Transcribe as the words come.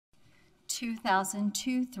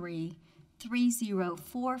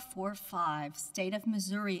2023-30445, State of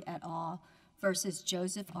Missouri et al. Versus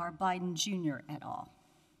Joseph R. Biden Jr. et al.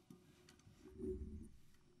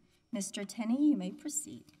 Mr. Tenny, you may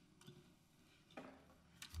proceed.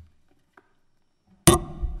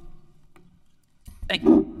 Thank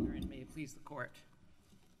you, and may it please the court.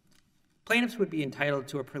 Plaintiffs would be entitled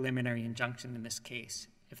to a preliminary injunction in this case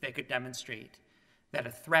if they could demonstrate that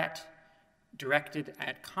a threat directed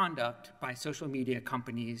at conduct by social media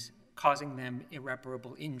companies causing them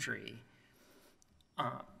irreparable injury.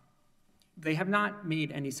 They have not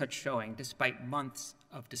made any such showing despite months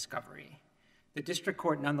of discovery. The district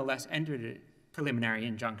court nonetheless entered a preliminary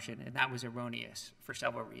injunction, and that was erroneous for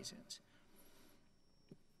several reasons.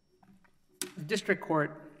 The district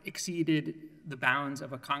court exceeded the bounds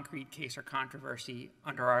of a concrete case or controversy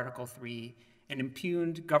under Article 3 and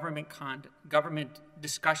impugned government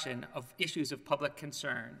discussion of issues of public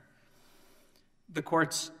concern. The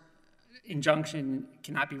court's injunction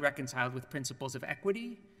cannot be reconciled with principles of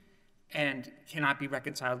equity and cannot be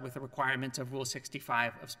reconciled with the requirements of Rule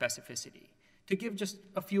 65 of specificity. To give just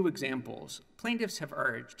a few examples, plaintiffs have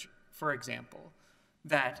urged, for example,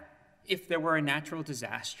 that if there were a natural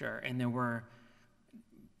disaster and there were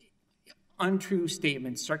untrue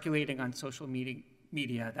statements circulating on social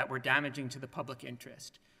media that were damaging to the public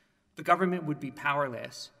interest, the government would be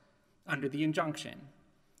powerless under the injunction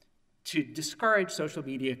to discourage social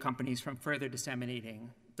media companies from further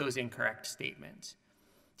disseminating those incorrect statements.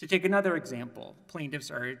 To take another example, plaintiffs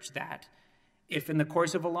urge that if in the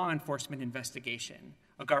course of a law enforcement investigation,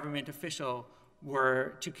 a government official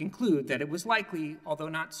were to conclude that it was likely, although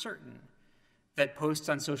not certain, that posts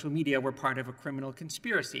on social media were part of a criminal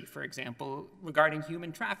conspiracy, for example, regarding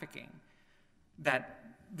human trafficking,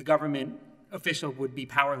 that the government official would be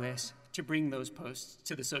powerless to bring those posts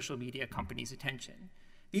to the social media company's attention.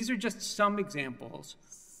 These are just some examples.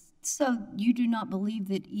 So you do not believe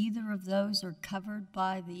that either of those are covered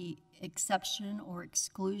by the exception or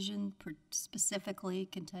exclusion specifically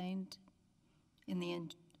contained in the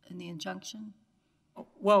injunction?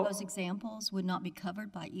 Well, those examples would not be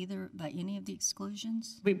covered by any of the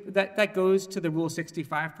exclusions? That goes to the Rule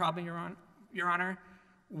 65 problem, Your Honor.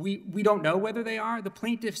 We don't know whether they are. The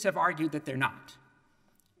plaintiffs have argued that they're not.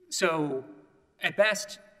 So at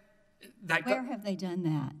best, where have they done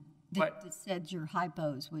that? That said your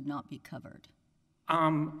hypos would not be covered?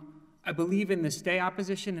 I believe in the stay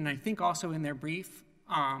opposition, and I think also in their brief.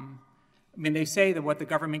 They say that what the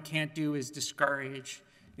government can't do is discourage,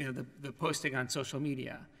 the posting on social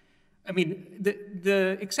media.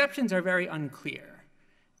 The exceptions are very unclear,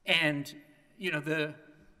 and the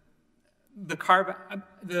carve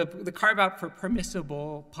out for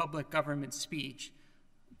permissible public government speech.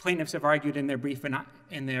 Plaintiffs have argued in their brief and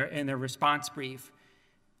in their response brief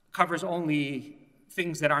covers only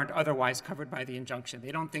things that aren't otherwise covered by the injunction.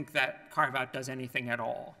 They don't think that carve-out does anything at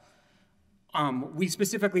all. We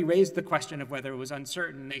specifically raised the question of whether it was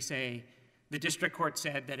uncertain. They say the district court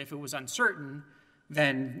said that if it was uncertain,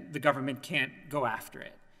 then the government can't go after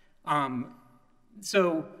it. These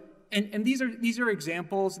are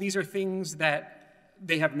examples. These are things that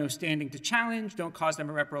they have no standing to challenge, don't cause them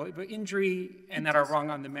irreparable injury, and that are wrong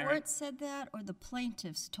on the merits. The court said that, or the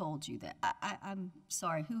plaintiffs told you that? I'm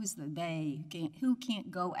sorry. Who is the they? Who can't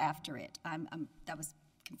go after it? That was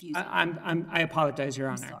confusing. I apologize, Your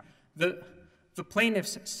Honor. Sorry. The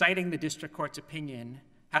plaintiffs, citing the district court's opinion,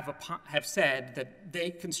 have said that they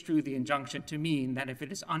construe the injunction to mean that if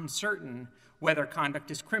it is uncertain whether conduct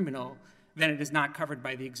is criminal, then it is not covered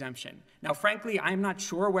by the exemption. Now, frankly, I'm not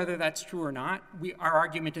sure whether that's true or not. Our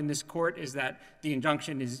argument in this court is that the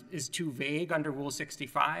injunction is too vague under Rule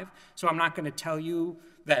 65, so I'm not going to tell you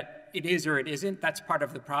that it is or it isn't. That's part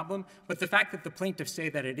of the problem. But the fact that the plaintiffs say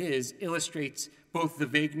that it is illustrates both the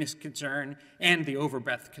vagueness concern and the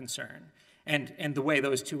overbreadth concern, and the way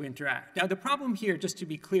those two interact. Now, the problem here, just to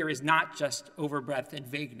be clear, is not just overbreadth and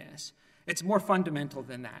vagueness. It's more fundamental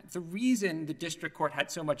than that. The reason the district court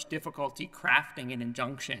had so much difficulty crafting an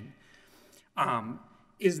injunction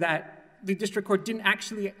is that the district court didn't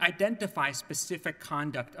actually identify specific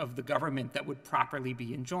conduct of the government that would properly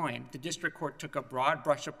be enjoined. The district court took a broad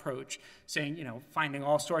brush approach, saying, finding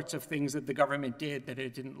all sorts of things that the government did that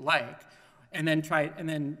it didn't like, and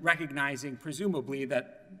then recognizing, presumably,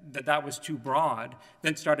 that was too broad,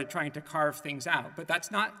 then started trying to carve things out. But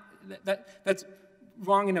that's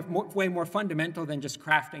wrong in a way more fundamental than just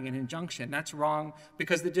crafting an injunction. That's wrong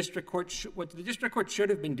because what the district court should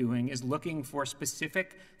have been doing is looking for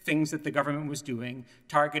specific things that the government was doing,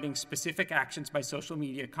 targeting specific actions by social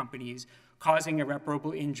media companies, causing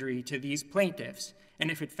irreparable injury to these plaintiffs. And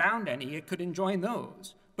if it found any, it could enjoin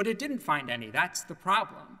those but it didn't find any. That's the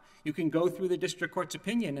problem. You can go through the district court's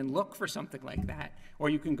opinion and look for something like that, or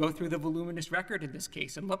you can go through the voluminous record in this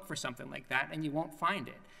case and look for something like that, and you won't find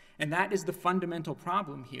it. And that is the fundamental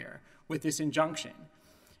problem here with this injunction.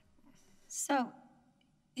 So,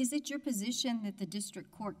 is it your position that the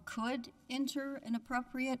district court could enter an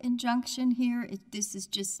appropriate injunction here if this has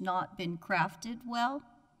just not been crafted well?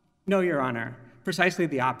 No, Your Honor. Precisely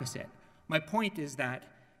the opposite. My point is that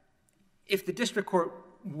if the district court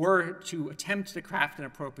were to attempt to craft an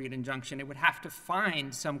appropriate injunction, it would have to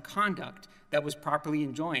find some conduct that was properly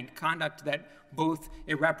enjoined, conduct that both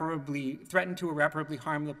threatened to irreparably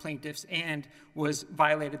harm the plaintiffs and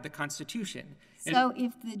violated the Constitution. So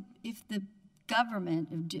if the government,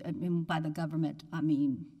 and by the government I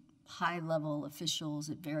mean high-level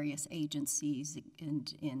officials at various agencies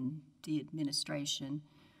and in the administration,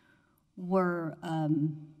 were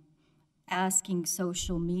asking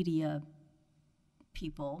social media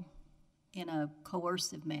people in a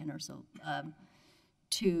coercive manner,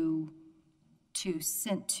 to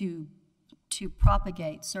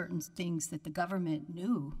propagate certain things that the government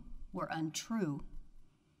knew were untrue,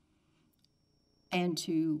 and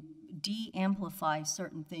to de-amplify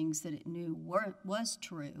certain things that it knew was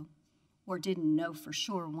true, or didn't know for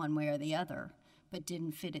sure one way or the other, but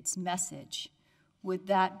didn't fit its message. Would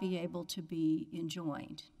that be able to be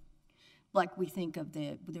enjoined? Like we think of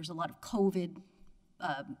there's a lot of COVID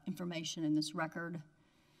information in this record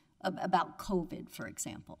about COVID, for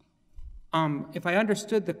example. If I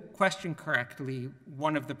understood the question correctly,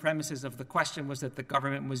 one of the premises of the question was that the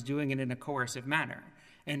government was doing it in a coercive manner.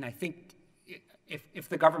 And I think if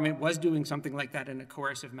the government was doing something like that in a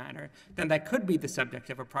coercive manner, then that could be the subject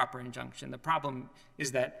of a proper injunction. The problem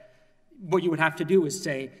is that what you would have to do is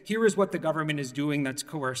say, here is what the government is doing that's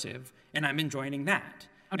coercive, and I'm enjoining that.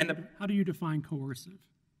 How do you define coercive?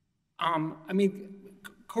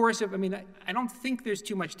 Coercive, I don't think there's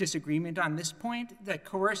too much disagreement on this point. That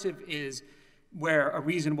coercive is where a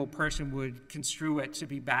reasonable person would construe it to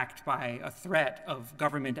be backed by a threat of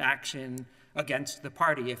government action against the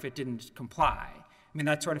party if it didn't comply.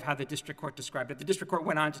 That's sort of how the district court described it. The district court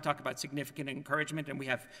went on to talk about significant encouragement, and we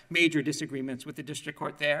have major disagreements with the district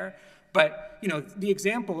court there. But, the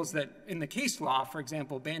examples that in the case law, for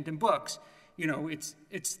example, banned in books,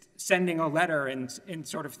 it's sending a letter and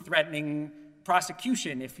sort of threatening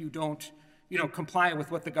prosecution if you don't, comply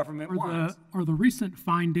with what the government wants. Are the recent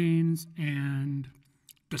findings and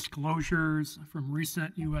disclosures from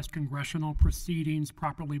recent U.S. congressional proceedings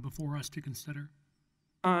properly before us to consider?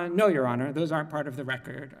 No, Your Honor. Those aren't part of the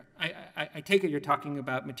record. I take it you're talking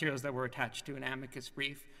about materials that were attached to an amicus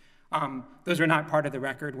brief. Those are not part of the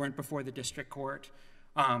record, weren't before the district court.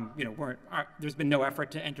 There's been no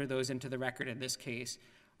effort to enter those into the record in this case.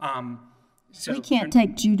 So we can't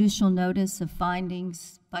take judicial notice of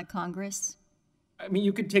findings by Congress?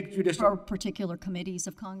 You could take judicial... Or particular committees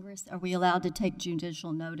of Congress? Are we allowed to take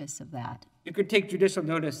judicial notice of that? You could take judicial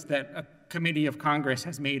notice that a committee of Congress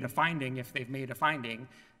has made a finding, if they've made a finding,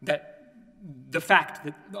 that the fact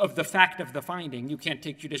of the finding, you can't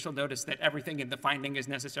take judicial notice that everything in the finding is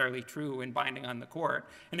necessarily true and binding on the court,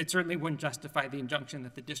 and it certainly wouldn't justify the injunction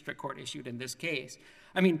that the district court issued in this case.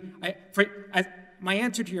 My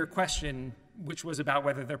answer to your question, which was about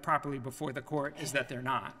whether they're properly before the court, is that they're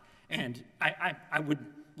not. And I would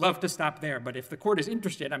love to stop there, but if the court is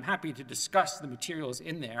interested, I'm happy to discuss the materials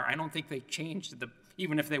in there. I don't think they changed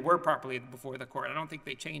even if they were properly before the court, I don't think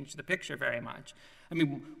they changed the picture very much.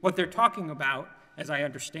 What they're talking about, as I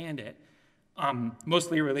understand it,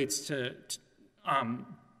 mostly relates to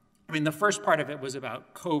the first part of it was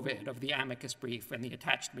about COVID, of the amicus brief and the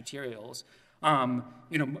attached materials.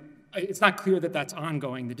 It's not clear that that's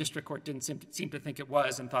ongoing. The district court didn't seem to think it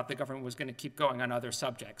was and thought the government was going to keep going on other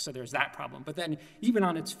subjects, so there's that problem. But then, even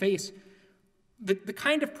on its face, the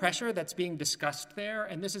kind of pressure that's being discussed there,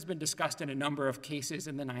 and this has been discussed in a number of cases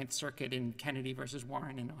in the Ninth Circuit, in Kennedy versus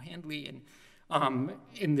Warren and O'Handley, and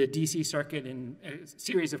in the D.C. Circuit, in a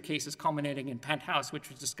series of cases culminating in Penthouse, which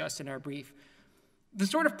was discussed in our brief, the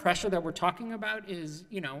sort of pressure that we're talking about is,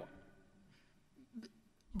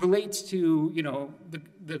 relates to,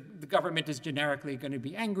 the government is generically going to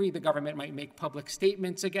be angry. The government might make public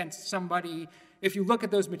statements against somebody. If you look at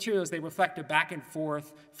those materials, they reflect a back and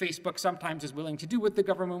forth. Facebook sometimes is willing to do what the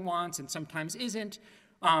government wants and sometimes isn't.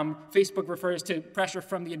 Facebook refers to pressure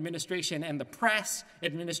from the administration and the press,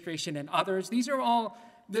 administration and others. These are all,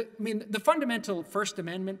 the fundamental First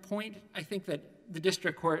Amendment point, I think that the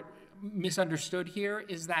district court misunderstood here,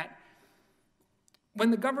 is that when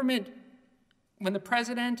the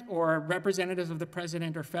president or representatives of the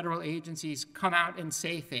president or federal agencies come out and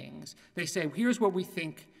say things, they say, here's what we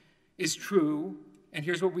think is true, and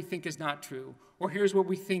here's what we think is not true, or here's what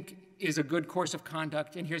we think is a good course of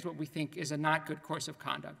conduct, and here's what we think is a not good course of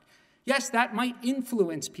conduct. Yes, that might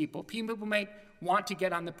influence people. People might want to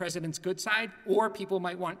get on the president's good side, or people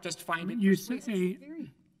might want just find it. You say,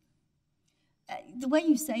 the way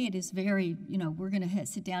you say it is very, we're going to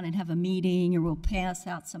sit down and have a meeting, or we'll pass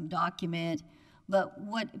out some document. But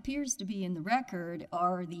what appears to be in the record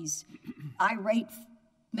are these irate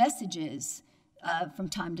messages from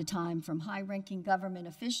time to time from high-ranking government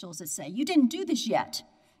officials that say, you didn't do this yet.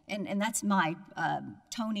 And that's my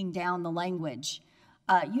toning down the language.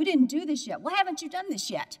 You didn't do this yet. Why haven't you done this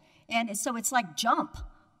yet? And so it's like jump,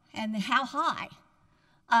 and how high?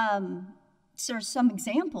 So there's some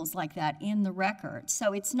examples like that in the record.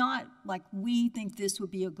 So it's not like we think this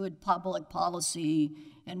would be a good public policy,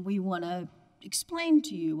 and we want to explain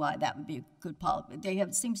to you why that would be a good policy.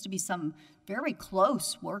 Seems to be some very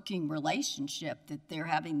close working relationship that they're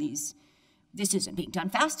having these. This isn't being done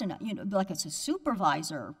fast enough. Like it's a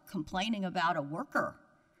supervisor complaining about a worker.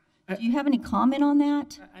 Do you have any comment on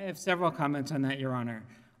that? I have several comments on that, Your Honor.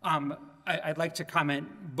 I'd like to comment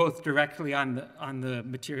both directly on the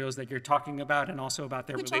materials that you're talking about and also about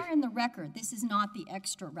their Which are in the record. This is not the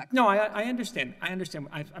extra record. No, I understand. I'm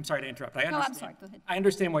sorry to interrupt. I understand. No, I'm sorry. Go ahead. I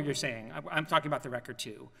understand what you're saying. I'm talking about the record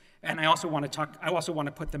too, and I also want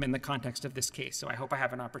to put them in the context of this case. So I hope I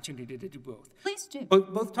have an opportunity to do both. Please do.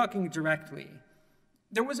 Both talking directly.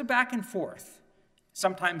 There was a back and forth.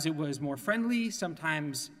 Sometimes it was more friendly.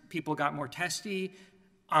 Sometimes people got more testy.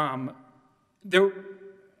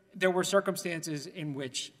 There were circumstances in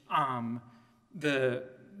which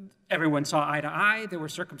everyone saw eye to eye. There were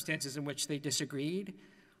circumstances in which they disagreed.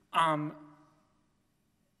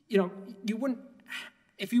 You wouldn't,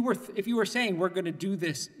 if you were saying we're going to do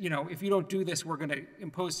this, if you don't do this, we're going to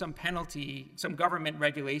impose some penalty, some government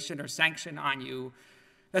regulation or sanction on you.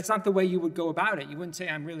 That's not the way you would go about it. You wouldn't say,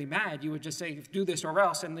 I'm really mad. You would just say, do this or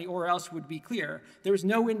else, and the or else would be clear. There's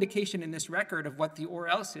no indication in this record of what the or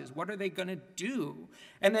else is. What are they going to do?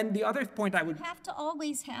 And then the other point I would... You have to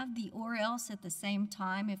always have the or else at the same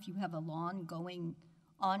time if you have a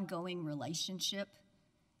ongoing relationship.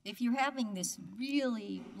 If you're having this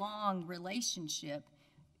really long relationship,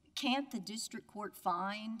 can't the district court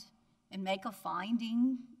find and make a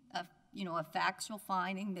finding, a factual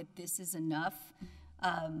finding that this is enough?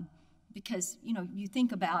 Because, you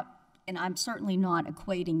think about, and I'm certainly not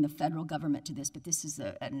equating the federal government to this, but this is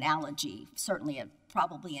an analogy, certainly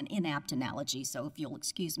probably an inapt analogy, so if you'll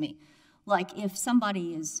excuse me. Like if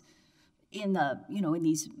somebody is in in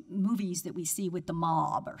these movies that we see with the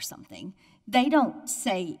mob or something, they don't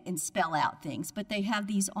say and spell out things, but they have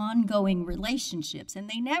these ongoing relationships, and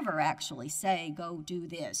they never actually say, go do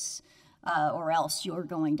this. Or else you're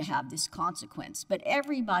going to have this consequence. But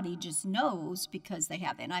everybody just knows because they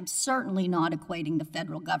have. And I'm certainly not equating the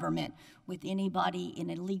federal government with anybody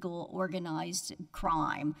in a legal organized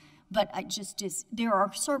crime. But there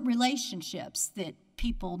are certain relationships that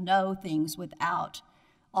people know things without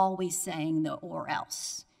always saying the or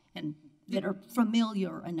else, and that are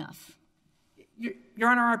familiar enough. Your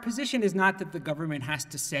Honor, our position is not that the government has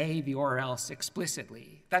to say the or else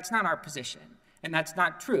explicitly. That's not our position. And that's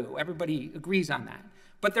not true. Everybody agrees on that.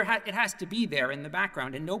 But it has to be there in the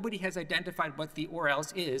background, and nobody has identified what the or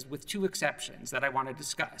else is, with two exceptions that I want to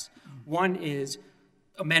discuss. One is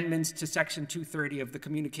amendments to Section 230 of the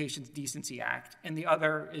Communications Decency Act, and the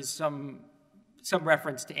other is some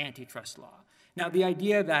reference to antitrust law. Now, the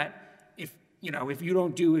idea that if you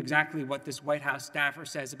don't do exactly what this White House staffer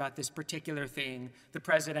says about this particular thing, the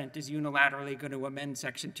president is unilaterally going to amend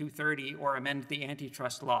Section 230 or amend the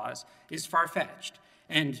antitrust laws is far-fetched.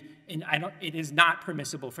 And it is not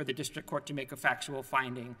permissible for the district court to make a factual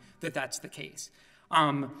finding that that's the case.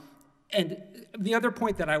 And the other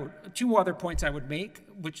point two other points I would make,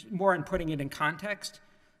 which more in putting it in context,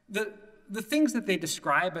 the things that they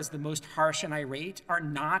describe as the most harsh and irate are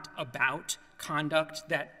not about conduct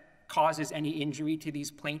that causes any injury to these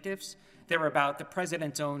plaintiffs. They're about the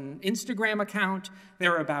president's own Instagram account.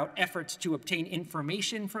 They're about efforts to obtain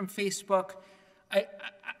information from Facebook.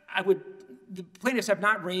 The plaintiffs have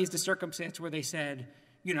not raised a circumstance where they said,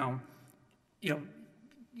 where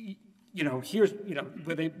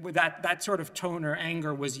that sort of tone or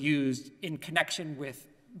anger was used in connection with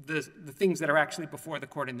the things that are actually before the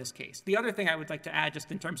court in this case. The other thing I would like to add,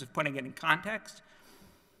 just in terms of putting it in context,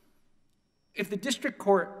 if the district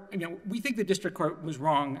court, we think the district court was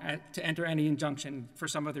wrong to enter any injunction for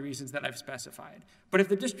some of the reasons that I've specified. But if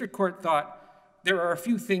the district court thought there are a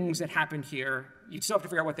few things that happened here, you'd still have to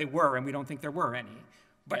figure out what they were, and we don't think there were any.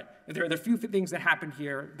 But if there are the few things that happened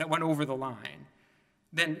here that went over the line,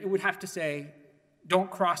 then it would have to say,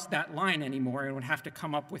 don't cross that line anymore and would have to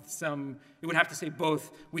come up with it would have to say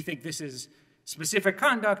both, we think this is specific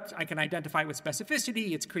conduct, I can identify with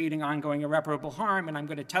specificity, it's creating ongoing irreparable harm, and I'm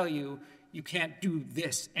going to tell you, you can't do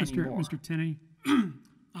this anymore. Mr. Tenny,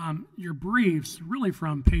 your briefs, really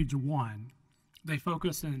from page 1, they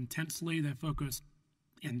focus intently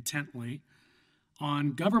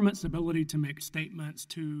on government's ability to make statements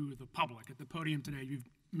to the public. At the podium today, you've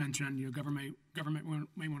mentioned government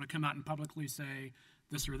may want to come out and publicly say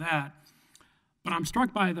this or that. But I'm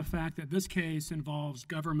struck by the fact that this case involves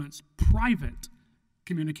government's private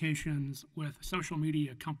communications with social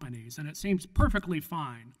media companies, and it seems perfectly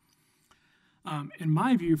fine, in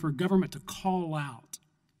my view, for government to call out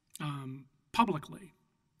publicly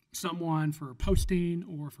someone for posting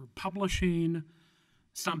or for publishing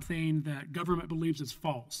something that government believes is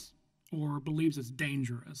false or believes is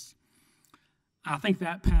dangerous. I think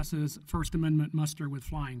that passes First Amendment muster with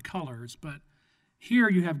flying colors, but here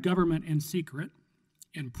you have government in secret,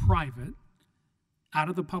 in private, out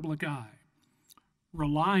of the public eye,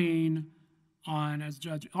 relying on, as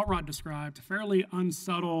Judge Elrod described, fairly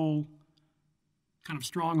unsubtle kind of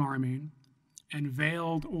strong-arming and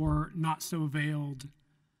veiled or not so veiled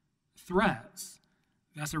threats.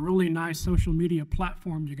 That's a really nice social media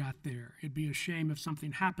platform you got there. It'd be a shame if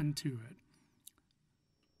something happened to it.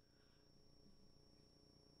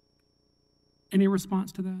 Any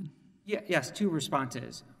response to that? Yes, 2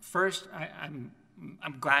 responses. First, I'm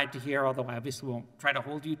glad to hear, although I obviously won't try to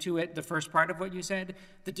hold you to it, the first part of what you said.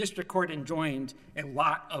 The district court enjoined a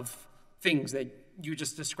lot of things that you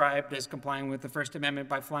just described as complying with the First Amendment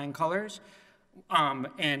by flying colors.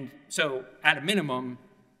 And so at a minimum,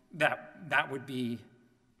 that would be,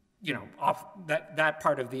 off that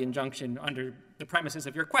part of the injunction under the premises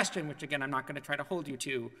of your question, which again, I'm not going to try to hold you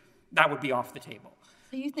to, that would be off the table.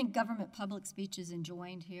 So you think government public speech is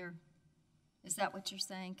enjoined here? Is that what you're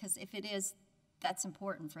saying? Because if it is, that's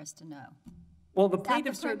important for us to know. Well, the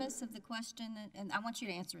plaintiff's the premise of the question, and I want you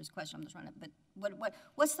to answer his question. I'm just trying to. But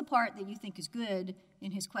what's the part that you think is good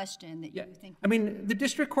in his question that you think? I mean, the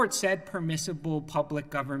district court said permissible public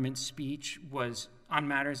government speech was on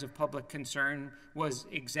matters of public concern was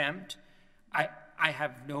exempt. I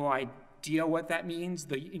have no idea what that means.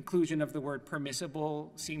 The inclusion of the word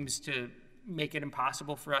permissible seems to make it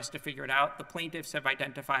impossible for us to figure it out. The plaintiffs have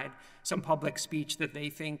identified some public speech that they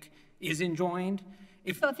think is enjoined.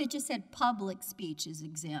 So if it just said public speech is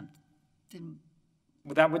exempt, then...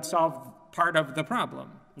 Well, that would solve part of the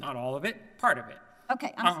problem. Not all of it, part of it.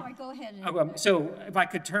 Okay, I'm sorry, go ahead. So if I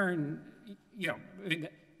could turn,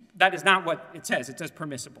 that is not what it says. It says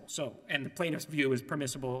permissible. So, and the plaintiff's view is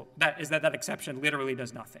permissible. That exception literally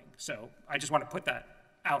does nothing. So I just want to put that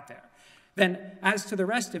out there. Then as to the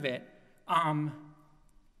rest of it, I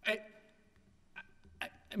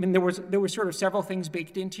mean, there were sort of several things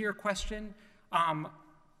baked into your question.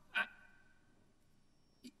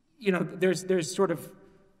 There's sort of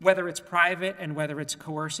whether it's private and whether it's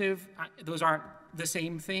coercive. Those aren't the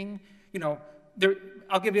same thing. I'll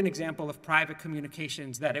give you an example of private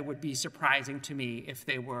communications that it would be surprising to me if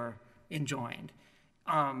they were enjoined.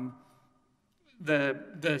 The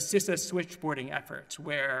CISA switchboarding efforts,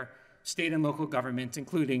 where state and local governments,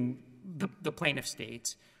 including the plaintiff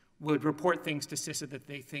states, would report things to CISA that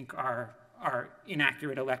they think are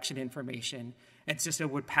inaccurate election information, and CISA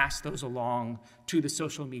would pass those along to the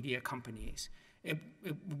social media companies. I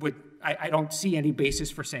don't see any basis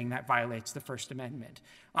for saying that violates the First Amendment.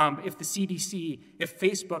 If the CDC, if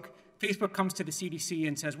Facebook comes to the CDC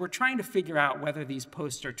and says, we're trying to figure out whether these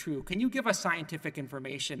posts are true, can you give us scientific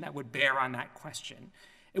information that would bear on that question?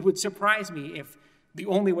 It would surprise me if the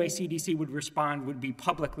only way CDC would respond would be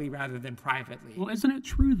publicly rather than privately. Well, isn't it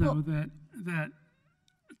true, though, that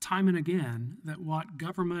time and again, that what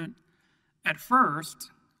government at first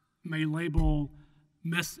may label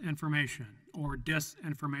misinformation or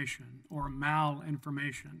disinformation or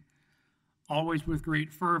malinformation, always with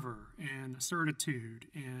great fervor and certitude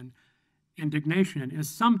and indignation, is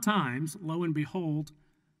sometimes, lo and behold,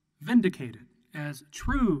 vindicated as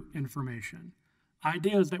true information.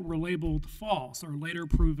 Ideas that were labeled false are later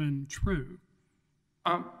proven true.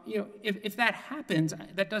 If that happens,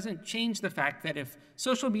 that doesn't change the fact that if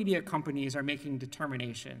social media companies are making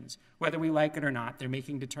determinations, whether we like it or not, they're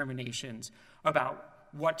making determinations about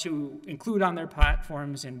what to include on their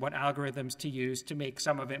platforms and what algorithms to use to make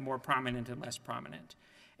some of it more prominent and less prominent.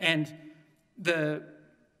 And the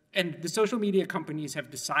social media companies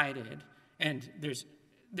have decided, and there's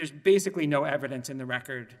basically no evidence in the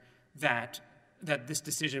record that this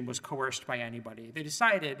decision was coerced by anybody. They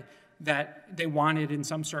decided that they wanted, in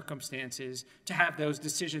some circumstances, to have those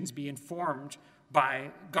decisions be informed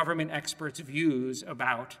by government experts' views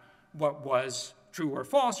about what was true or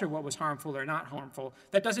false or what was harmful or not harmful.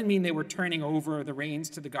 That doesn't mean they were turning over the reins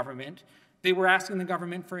to the government. They were asking the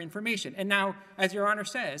government for information. And now, as Your Honor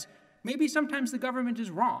says, maybe sometimes the government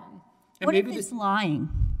is wrong. And what if maybe it's lying?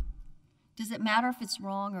 Does it matter if it's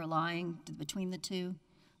wrong or lying between the two?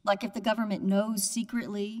 Like if the government knows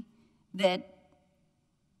secretly that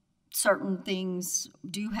certain things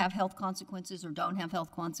do have health consequences or don't have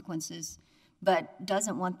health consequences, but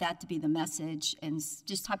doesn't want that to be the message, and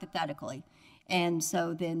just hypothetically, and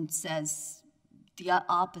so then says the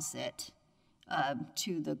opposite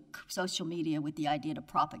to the social media with the idea to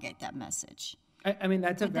propagate that message. I mean,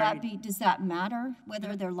 that's does that matter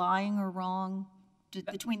whether they're lying or wrong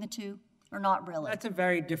between the two, or not really? That's a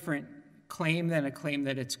very different claim than a claim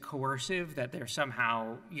that it's coercive, that they're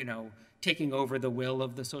somehow, taking over the will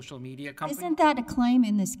of the social media company. Isn't that a claim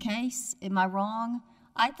in this case? Am I wrong?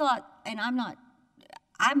 I thought, and I'm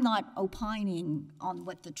not opining on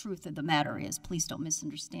what the truth of the matter is. Please don't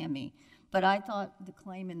misunderstand me. But I thought the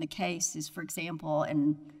claim in the case is, for example,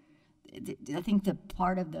 and I think the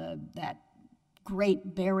part of that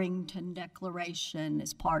Great Barrington Declaration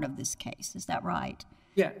is part of this case. Is that right?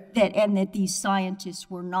 Yeah. That these scientists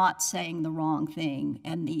were not saying the wrong thing,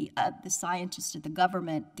 and the scientists at the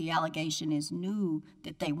government, the allegation is, knew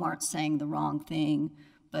that they weren't saying the wrong thing,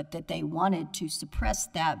 but that they wanted to suppress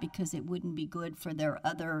that because it wouldn't be good for their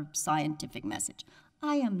other scientific message.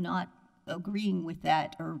 I am not agreeing with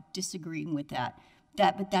that or disagreeing with that,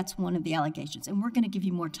 but that's one of the allegations. And we're going to give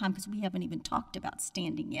you more time because we haven't even talked about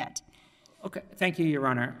standing yet. Okay, thank you, Your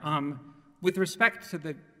Honor. With respect to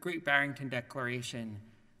the Great Barrington Declaration,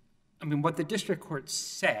 I mean, what the district court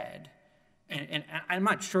said, and I'm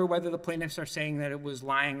not sure whether the plaintiffs are saying that it was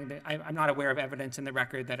lying. I'm not aware of evidence in the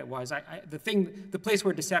record that it was. The place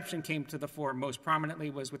where deception came to the fore most prominently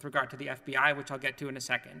was with regard to the FBI, which I'll get to in a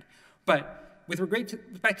second. But with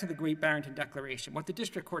respect to the Great Barrington Declaration, what the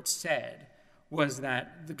district court said was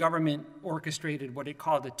that the government orchestrated what it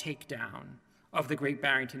called a takedown of the Great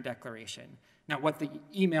Barrington Declaration. Now, what the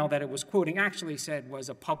email that it was quoting actually said was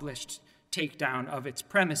a published takedown of its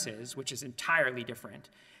premises, which is entirely different.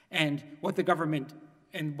 And what the government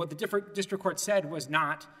and what the district court said was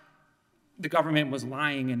not the government was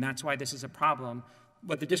lying and that's why this is a problem.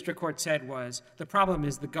 What the district court said was the problem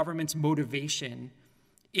is the government's motivation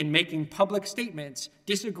in making public statements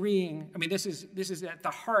disagreeing. I mean, this is at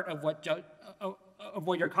the heart of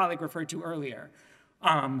what your colleague referred to earlier.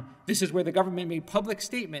 This is where the government made public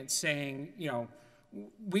statements saying,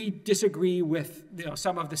 we disagree with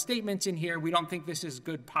some of the statements in here. We don't think this is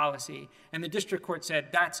good policy. And the district court said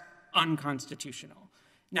that's unconstitutional.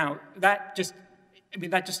 Now, that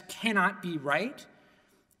just cannot be right.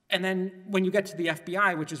 And then when you get to the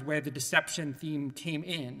FBI, which is where the deception theme came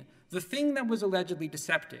in, the thing that was allegedly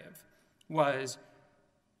deceptive was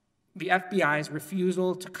the FBI's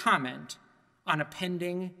refusal to comment on a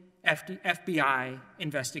pending FBI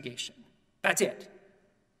investigation. That's it.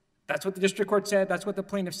 That's what the district court said. That's what the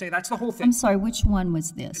plaintiffs say. That's the whole thing. I'm sorry, which one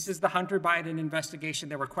was this? This is the Hunter Biden investigation.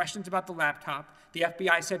 There were questions about the laptop. The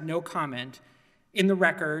FBI said no comment. In the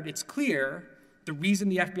record, it's clear the reason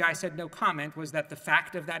the FBI said no comment was that the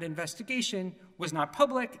fact of that investigation was not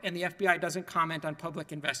public, and the FBI doesn't comment on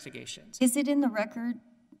public investigations. Is it in the record?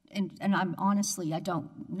 And I'm honestly, I don't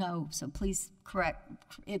know, so please correct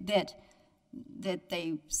it, that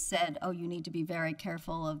they said, oh, you need to be very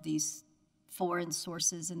careful of these foreign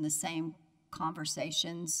sources in the same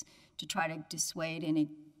conversations to try to dissuade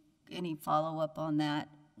any follow-up on that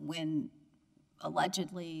when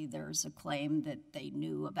allegedly there's a claim that they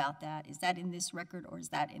knew about that. Is that in this record, or is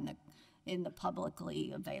that in the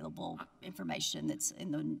publicly available information that's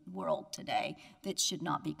in the world today that should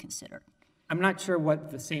not be considered? I'm not sure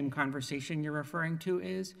what the same conversation you're referring to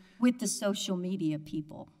is. With the social media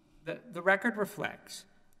people. The record reflects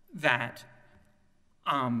that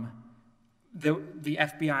the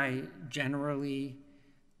FBI generally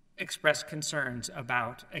expressed concerns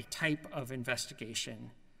about a type of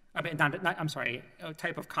investigation. I mean, a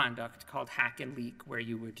type of conduct called hack and leak, where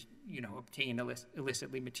you would, obtain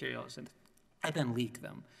illicitly materials and then leak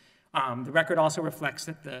them. The record also reflects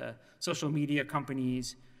that the social media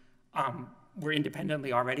companies were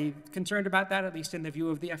independently already concerned about that, at least in the view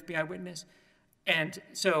of the FBI witness. And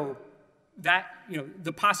so that,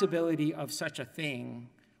 the possibility of such a thing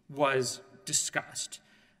was discussed.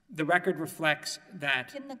 The record reflects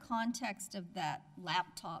that... In the context of that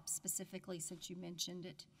laptop specifically, since you mentioned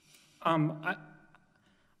it. I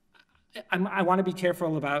want to be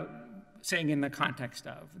careful about saying in the context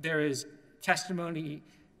of. There was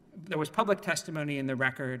public testimony in the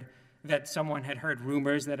record that someone had heard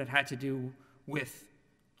rumors that it had to do with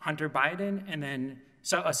Hunter Biden, and then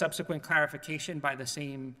a subsequent clarification by the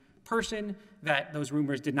same person that those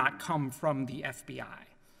rumors did not come from the FBI.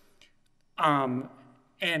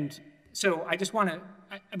 And so I just want to,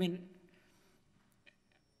 I mean,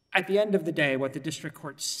 at the end of the day, what the district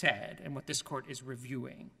court said and what this court is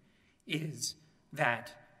reviewing is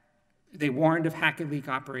that they warned of hack and leak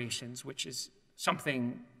operations, which is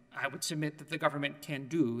something I would submit that the government can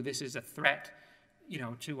do. This is a threat,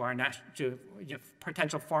 to our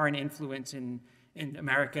potential foreign influence in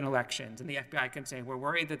American elections. And the FBI can say, we're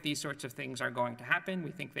worried that these sorts of things are going to happen.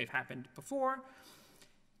 We think they've happened before.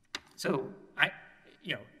 So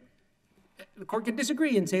the court can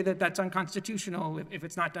disagree and say that that's unconstitutional if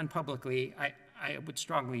it's not done publicly. I would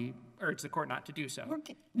strongly urge the court not to do so.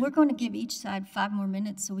 We're going to give each side 5 more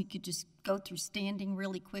minutes so we could just go through standing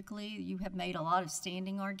really quickly. You have made a lot of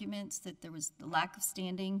standing arguments that there was the lack of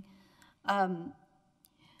standing.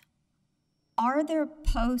 Are there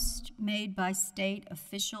posts made by state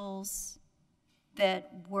officials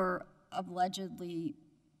that were allegedly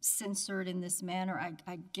censored in this manner?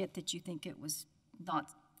 I get that you think it was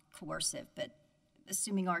not coercive, but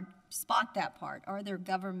assuming our spot that part, are there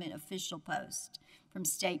government official posts from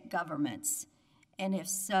state governments? And if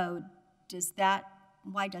so,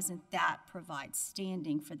 why doesn't that provide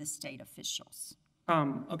standing for the state officials?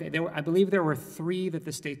 Okay, I believe there were 3 that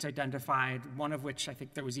the states identified, one of which I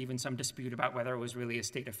think there was even some dispute about whether it was really a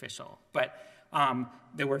state official. But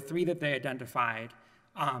there were 3 that they identified.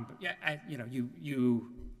 I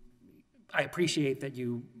appreciate that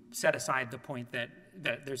you set aside the point that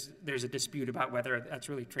there's a dispute about whether that's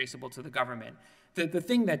really traceable to the government. The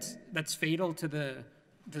thing that's fatal to the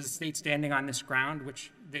state standing on this ground,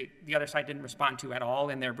 which the other side didn't respond to at all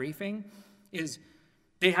in their briefing, is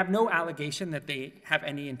they have no allegation that they have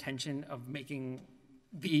any intention of making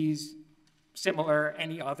these similar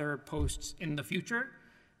any other posts in the future.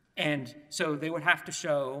 And so they would have to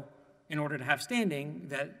show, in order to have standing,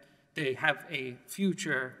 that they have a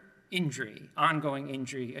future injury, ongoing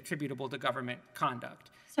injury attributable to government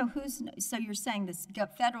conduct. So you're saying this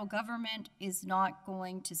federal government is not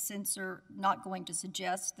going to censor, not going to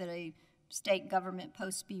suggest that a state government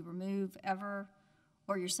post be removed ever?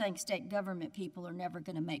 Or you're saying state government people are never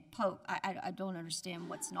going to make posts? I don't understand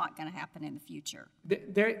what's not going to happen in the future.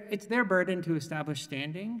 It's their burden to establish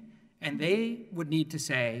standing, and they would need to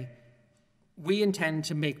say, we intend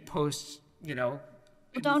to make posts, Well,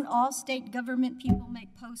 don't all state government people make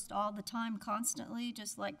posts all the time, constantly,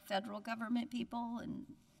 just like federal government people? And,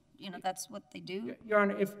 that's what they do? Your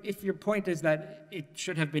Honor, if your point is that it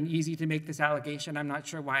should have been easy to make this allegation, I'm not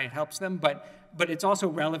sure why it helps them, but it's also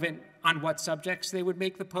relevant on what subjects they would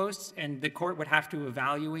make the posts, and the court would have to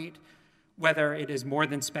evaluate whether it is more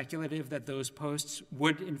than speculative that those posts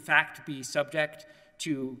would in fact be subject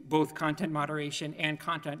to both content moderation and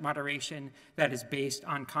content moderation that is based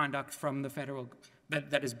on conduct from the federal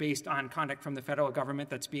that is based on conduct from the federal government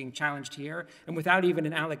that's being challenged here, and without even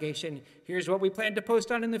an allegation, here's what we plan to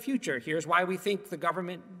post on in the future, here's why we think the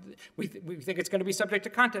government, we think it's going to be subject to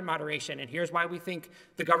content moderation, and here's why we think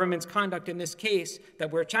the government's conduct in this case that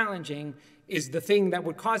we're challenging is the thing that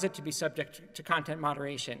would cause it to be subject to content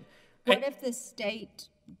moderation. What if the state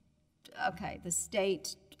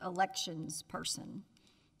elections person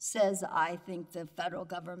says, I think the federal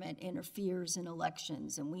government interferes in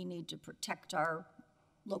elections and we need to protect our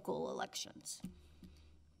local elections?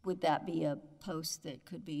 Would that be a post that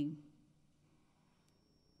could be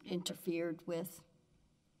interfered with?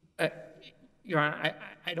 Your Honor,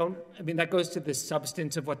 that goes to the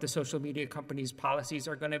substance of what the social media companies' policies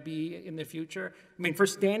are going to be in the future. For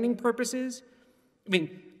standing purposes,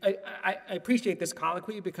 I appreciate this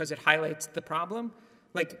colloquy because it highlights the problem.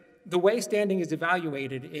 The way standing is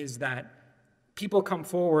evaluated is that people come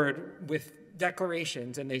forward with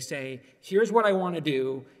declarations and they say, here's what I want to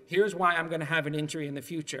do, here's why I'm going to have an injury in the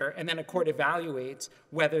future, and then a court evaluates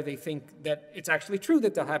whether they think that it's actually true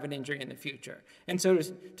that they'll have an injury in the future. And so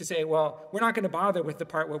to say, well, we're not going to bother with the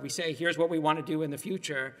part where we say, here's what we want to do in the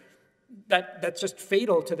future, that's just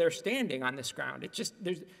fatal to their standing on this ground. It's just,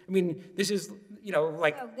 this is,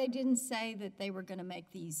 like... So they didn't say that they were going to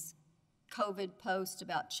make these COVID posts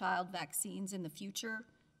about child vaccines in the future?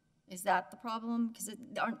 Is that the problem? Because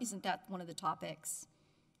isn't that one of the topics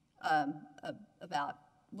about,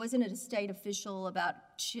 wasn't it a state official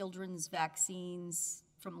about children's vaccines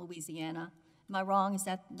from Louisiana? Am I wrong? Is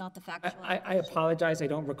that not the factual? I apologize. I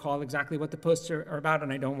don't recall exactly what the posts are about,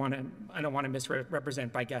 and I don't want to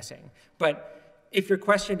misrepresent by guessing. But if your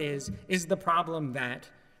question is the problem that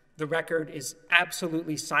The record is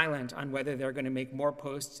absolutely silent on whether they're going to make more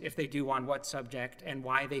posts, if they do, on what subject, and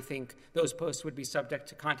why they think those posts would be subject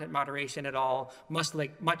to content moderation at all, much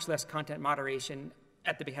less content moderation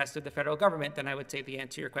at the behest of the federal government. Then I would say the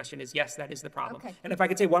answer to your question is yes, that is the problem. Okay. And if I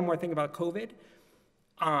could say one more thing about COVID,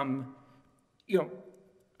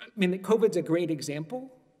 COVID's a great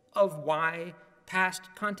example of why past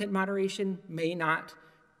content moderation may not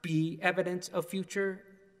be evidence of future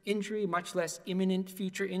injury, much less imminent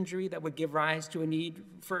future injury that would give rise to a need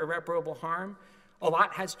for irreparable harm. A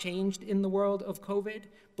lot has changed in the world of COVID,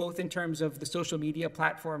 both in terms of the social media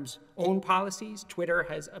platform's own policies. Twitter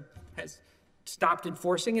has stopped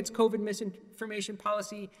enforcing its COVID misinformation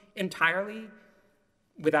policy entirely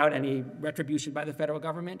without any retribution by the federal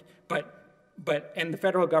government. And the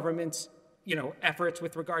federal government's efforts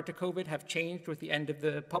with regard to COVID have changed with the end of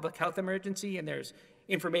the public health emergency, and there's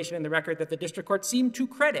information in the record that the district court seemed to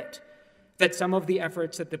credit that some of the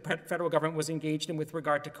efforts that the federal government was engaged in with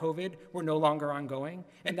regard to COVID were no longer ongoing.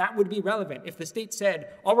 And that would be relevant. If the state said,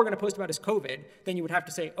 all we're going to post about is COVID, then you would have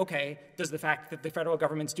to say, okay, does the fact that the federal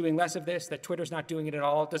government's doing less of this, that Twitter's not doing it at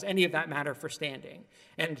all, does any of that matter for standing?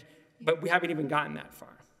 But we haven't even gotten that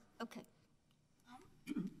far. Okay.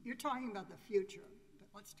 You're talking about the future, but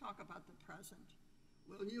let's talk about the present.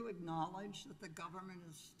 Will you acknowledge that the government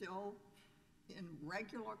is still in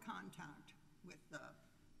regular contact with the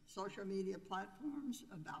social media platforms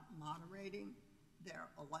about moderating their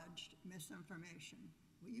alleged misinformation?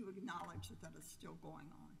 Will you acknowledge that that is still going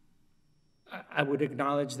on? I would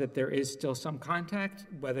acknowledge that there is still some contact.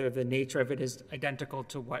 Whether the nature of it is identical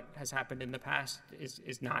to what has happened in the past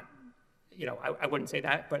is not, I wouldn't say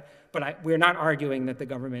that, but we're not arguing that the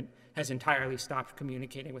government has entirely stopped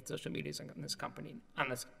communicating with social media on this company on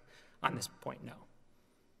this point. No.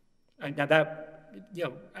 Now that,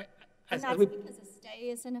 And that's because a stay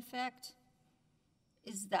is in effect?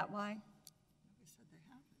 Is that why?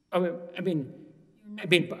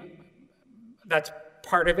 That's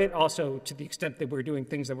part of it. Also, to the extent that we're doing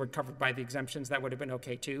things that were covered by the exemptions, that would have been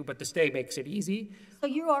okay too, but the stay makes it easy. So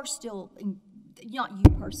you are still, not you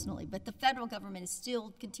personally, but the federal government is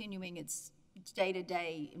still continuing its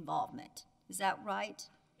day-to-day involvement. Is that right?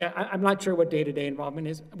 I'm not sure what day-to-day involvement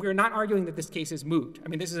is. We're not arguing that this case is moot.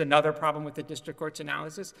 This is another problem with the district court's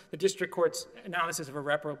analysis. The district court's analysis of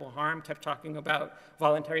irreparable harm kept talking about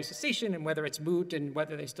voluntary cessation and whether it's moot and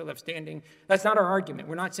whether they still have standing. That's not our argument.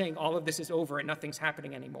 We're not saying all of this is over and nothing's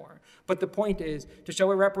happening anymore. But the point is, to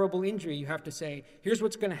show irreparable injury, you have to say, here's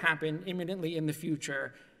what's going to happen imminently in the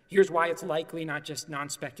future. Here's why it's likely, not just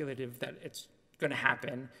non-speculative, that it's going to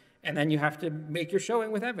happen. And then you have to make your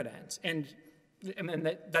showing with evidence. And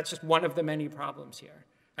that's just one of the many problems here.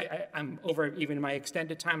 I'm over even my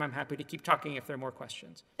extended time. I'm happy to keep talking if there are more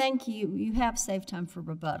questions. Thank you. You have saved time for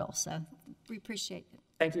rebuttal, so we appreciate it.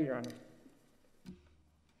 Thank you, Your Honor.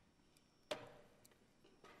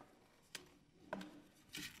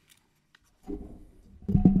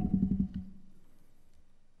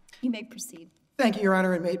 You may proceed. Thank you, Your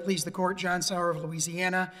Honor, and may it please the court, John Sauer of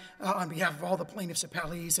Louisiana, on behalf of all the plaintiffs'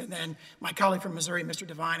 appellees, and then my colleague from Missouri, Mr.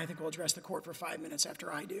 Devine, I think will address the court for 5 minutes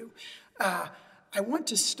after I do. I want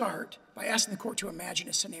to start by asking the court to imagine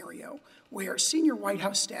a scenario where senior White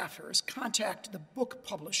House staffers contact the book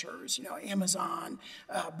publishers, Amazon,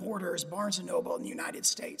 Borders, Barnes & Noble in the United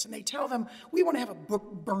States, and they tell them, we want to have a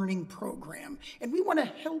book burning program, and we want to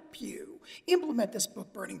help you implement this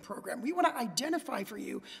book burning program. We want to identify for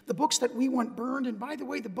you the books that we want burned, and by the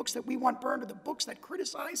way, the books that we want burned are the books that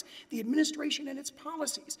criticize the administration and its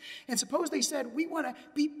policies. And suppose they said, we want to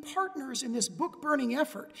be partners in this book burning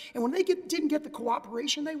effort, and when they didn't get the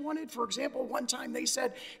cooperation they wanted, for example, one time they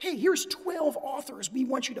said, hey, here's 12 authors we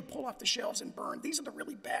want you to pull off the shelves and burn. These are the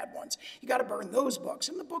really bad ones. You got to burn those books.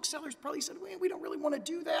 And the booksellers probably said, well, we don't really want to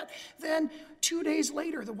do that. Then 2 days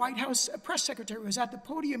later, the White House press secretary was at the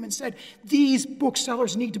podium and said, these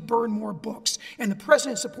booksellers need to burn more books. And the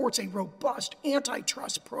president supports a robust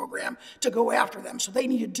antitrust program to go after them. So they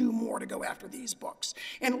need to do more to go after these books.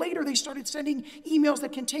 And later they started sending emails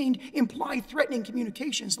that contained implied threatening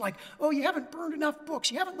communications like, oh, you haven't burned enough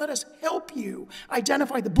books. You haven't let us help you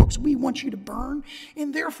identify the books we want you to burn.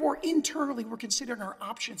 And therefore, internally, we're considering our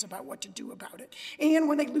options about what to do about it. And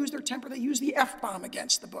when they lose their temper, they use the F-bomb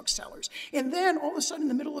against the booksellers. And then, all of a sudden, in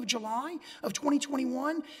the middle of July of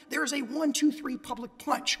 2021, there's a 1, 2, 3 public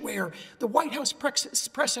punch where the White House press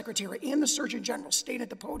secretary and the Surgeon General stand at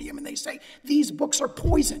the podium and they say, these books are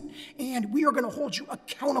poison, and we are going to hold you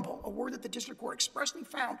accountable, a word that the district court expressly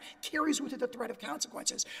found carries with it the threat of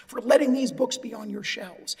consequences for letting these books be on your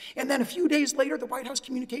shelves. And then a few days later, the White House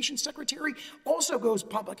Communications Secretary also goes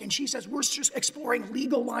public, and she says, we're just exploring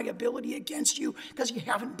legal liability against you because you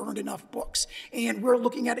haven't burned enough books. And we're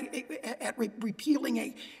looking at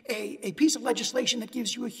repealing a piece of legislation that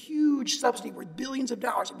gives you a huge subsidy worth billions of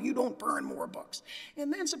dollars if you don't burn more books.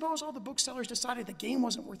 And then suppose all the booksellers decided the game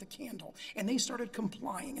wasn't worth a candle, and they started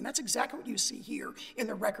complying. And that's exactly what you see here in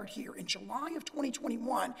the record here. In July of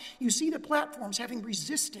 2021, you see the platforms having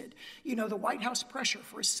resisted, the White House pressure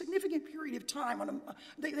for a significant period of time.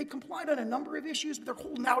 They complied on a number of issues, but they're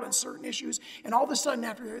holding out on certain issues. And all of a sudden,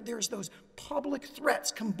 after there's those public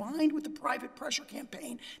threats combined with the private pressure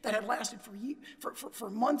campaign that had lasted for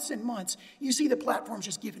months and months, you see the platforms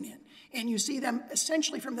just giving in. And you see them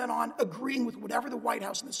essentially from then on agreeing with whatever the White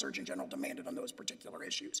House and the Surgeon General demanded on those particular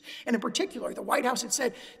issues. And in particular, the White House had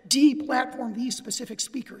said, deplatform these specific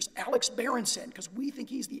speakers. Alex Berenson, because we think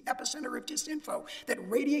he's the epicenter of disinfo that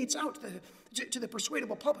radiates out to the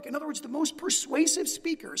persuadable public. In other words, the most persuasive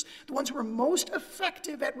speakers, the ones who are most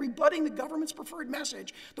effective at rebutting the government's preferred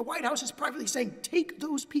message, the White House is privately saying, take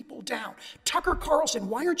those people down. Tucker Carlson,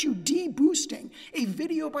 why aren't you de-boosting a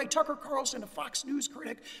video by Tucker Carlson, a Fox News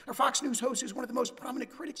critic, or Fox News host who's one of the most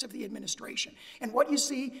prominent critics of the administration? And what you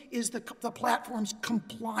see is the platforms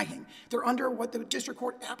complying. They're under what the district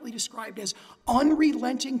court aptly described as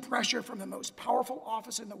unrelenting pressure from the most powerful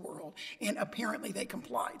office in the world, and apparently they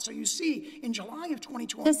complied. So you see, in July of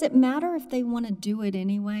 2020... Does it matter if they want to do it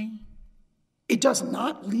anyway? It does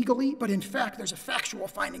not legally, but in fact, there's a factual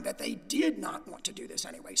finding that they did not want to do this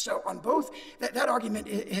anyway. So on both, that argument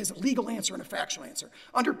has a legal answer and a factual answer.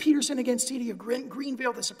 Under Peterson against City of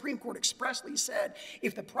Greenville, the Supreme Court expressly said,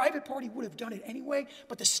 if the private party would have done it anyway,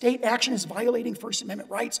 but the state action is violating First Amendment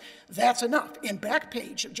rights, that's enough. In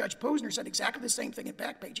Backpage, Judge Posner said exactly the same thing in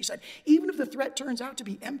Backpage. He said, even if the threat turns out to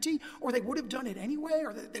be empty, or they would have done it anyway,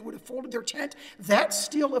 or they would have folded their tent, that's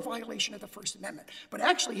still a violation of the First Amendment. But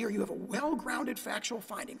actually here you have a well-grounded factual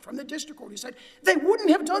finding from the district court who said they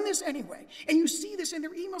wouldn't have done this anyway. And you see this in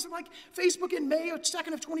their emails. Like Facebook in May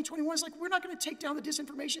 2nd of 2021 is like, we're not going to take down the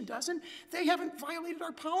disinformation dozen. They haven't violated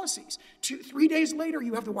our policies. 3 days later,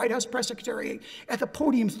 you have the White House press secretary at the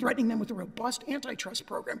podium threatening them with a robust antitrust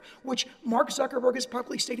program, which Mark Zuckerberg has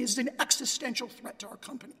publicly stated is an existential threat to our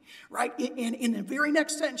company, right? And in the very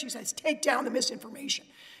next sentence, she says, take down the misinformation.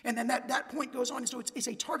 And then that point goes on. So it's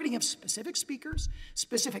a targeting of specific speakers,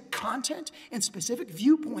 specific content, and specific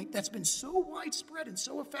viewpoint that's been so widespread and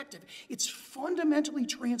so effective. It's fundamentally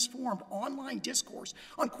transformed online discourse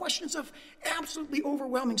on questions of absolutely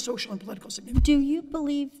overwhelming social and political significance. Do you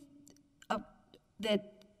believe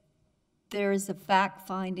that there is a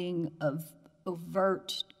fact-finding of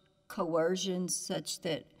overt coercion such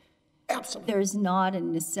that Absolutely. there's not a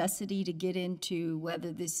necessity to get into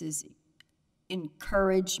whether this is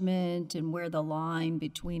encouragement and where the line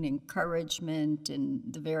between encouragement and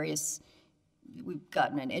the various, we've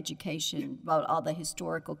gotten an education about all the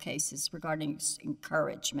historical cases regarding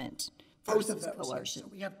encouragement Both versus of those. coercion. So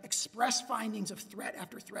we have express findings of threat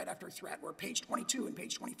after threat after threat, where page 22 and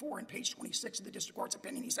page 24 and page 26 of the district court's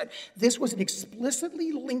opinion, he said this was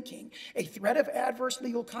explicitly linking a threat of adverse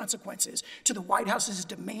legal consequences to the White House's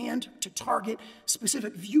demand to target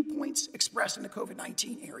specific viewpoints expressed in the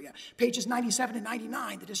COVID-19 area. Pages 97 and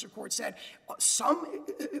 99, the district court said some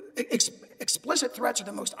explicit threats are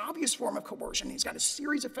the most obvious form of coercion. He's got a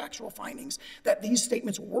series of factual findings that these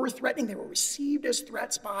statements were threatening. They were received as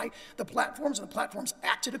threats by the platforms, and the platforms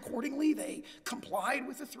acted accordingly. They complied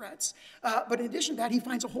with the threats. But in addition to that, he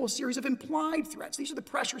finds a whole series of implied threats. These are the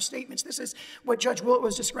pressure statements. This is what Judge Willett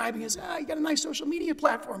was describing as, you got a nice social media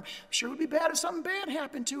platform. Sure would be bad if something bad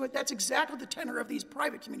happened to it. That's exactly the tenor of these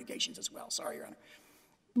private communications as well. Sorry, Your Honor.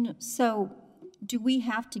 No, so do we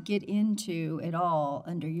have to get into at all,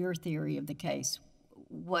 under your theory of the case,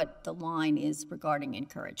 what the line is regarding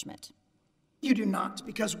encouragement? You do not,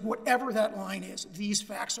 because whatever that line is, these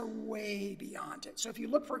facts are way beyond it. So if you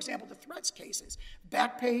look, for example, the threats cases,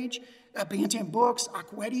 Backpage, Bantam Books,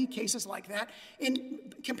 Acquetti, cases like that,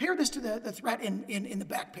 and compare this to the threat in the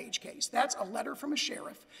Backpage case. That's a letter from a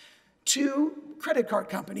sheriff to credit card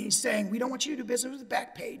companies saying, we don't want you to do business with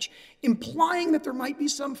Backpage, implying that there might be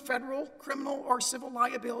some federal, criminal, or civil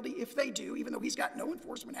liability if they do, even though he's got no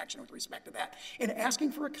enforcement action with respect to that, and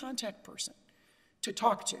asking for a contact person to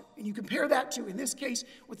talk to. And you compare that to, in this case,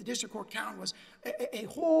 what the district court found was a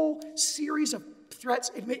whole series of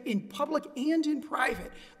threats in public and in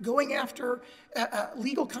private, going after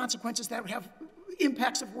legal consequences that would have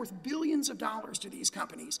impacts of worth billions of dollars to these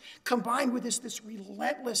companies, combined with this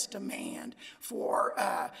relentless demand for,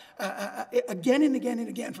 again and again and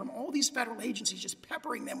again, from all these federal agencies just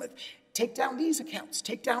peppering them with, take down these accounts,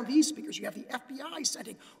 take down these speakers. You have the FBI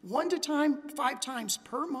sending 1 to 5 times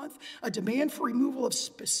per month a demand for removal of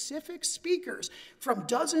specific speakers from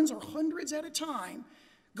dozens or hundreds at a time,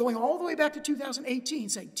 going all the way back to 2018,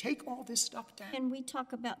 saying, take all this stuff down. Can we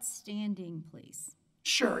talk about standing, please?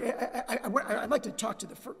 Sure. I'd like to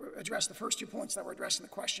address the first 2 points that were addressed in the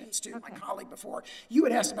questions to my colleague before. You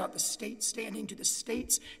had asked about the state standing. Do the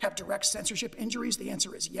states have direct censorship injuries? The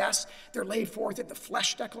answer is yes. They're laid forth in the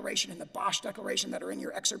Flesch Declaration and the Bosch Declaration that are in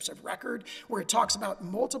your excerpts of record, where it talks about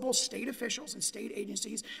multiple state officials and state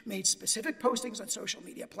agencies made specific postings on social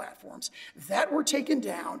media platforms that were taken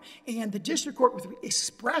down, and the district court, with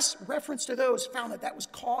express reference to those, found that that was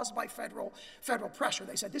caused by federal pressure.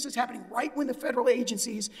 They said this is happening right when the federal agencies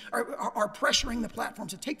are pressuring the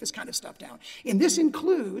platforms to take this kind of stuff down. And this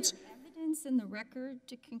includes Evidence in the record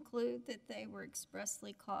to conclude that they were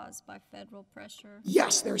expressly caused by federal pressure?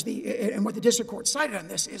 yes, and what the district court cited on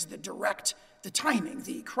this is the timing,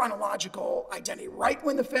 the chronological identity. Right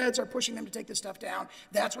when the feds are pushing them to take this stuff down,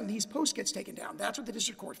 that's when these posts gets taken down. That's what the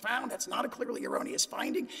district court found. That's not a clearly erroneous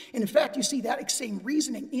finding. And in fact, you see that same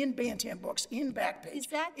reasoning in Bantam books, in Backpage,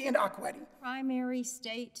 and Acquetti. Primary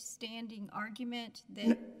state standing argument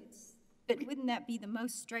that but wouldn't that be the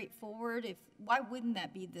most straightforward? Why wouldn't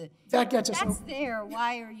that be the... That's there.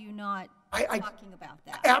 Why are you not talking about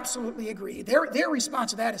that? Absolutely agree. Their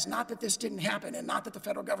response to that is not that this didn't happen and not that the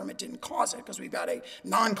federal government didn't cause it, because we've got a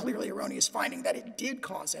non-clearly erroneous finding that it did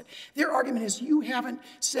cause it. Their argument is you haven't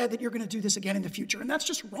said that you're going to do this again in the future, and that's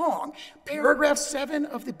just wrong. Paragraph 7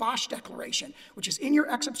 of the Bosch Declaration, which is in your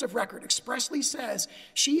excerpts of record, expressly says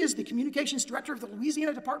she is the communications director of the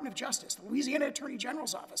Louisiana Department of Justice, the Louisiana Attorney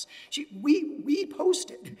General's office. We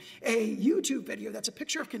posted a YouTube video that's a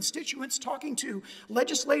picture of constituents talking to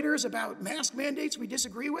legislators about mask mandates we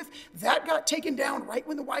disagree with. That got taken down right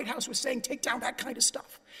when the White House was saying take down that kind of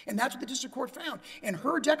stuff. And that's what the district court found. And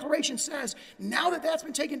her declaration says, now that that's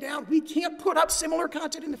been taken down, we can't put up similar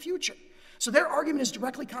content in the future. So their argument is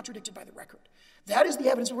directly contradicted by the record. That is the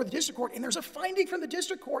evidence before the district court, and there's a finding from the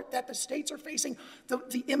district court that the states are facing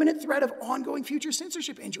the imminent threat of ongoing future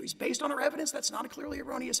censorship injuries. Based on our evidence, that's not a clearly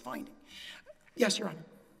erroneous finding. Yes, Your Honor.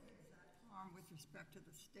 With respect to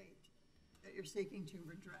the state that you're seeking to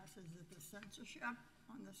redress, is it the censorship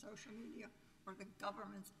on the social media or the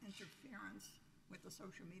government's interference with the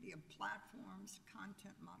social media platforms'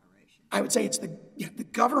 content moderation? I would say it's the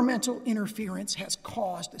governmental interference has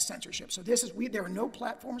caused the censorship. So there are no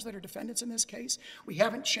platforms that are defendants in this case. We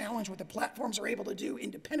haven't challenged what the platforms are able to do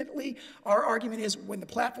independently. Our argument is when the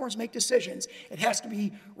platforms make decisions, it has to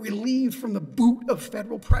be relieved from the boot of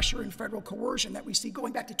federal pressure and federal coercion that we see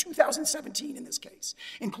going back to 2017 in this case,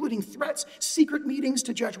 including threats, secret meetings,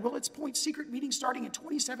 to Judge Willett's point, secret meetings starting in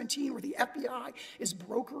 2017 where the FBI is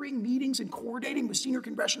brokering meetings and coordinating with senior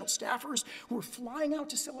congressional staffers who are flying out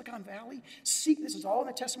to Silicon Valley. This is all in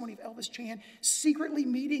the testimony of Elvis Chan, secretly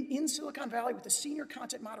meeting in Silicon Valley with the senior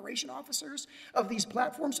content moderation officers of these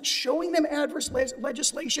platforms, showing them adverse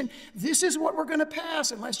legislation. This is what we're going to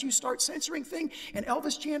pass unless you start censoring things. And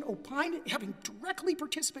Elvis Chan opined, having directly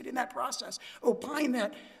participated in that process, opined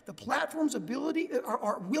that the platform's ability,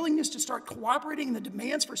 our willingness to start cooperating in the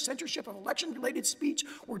demands for censorship of election-related speech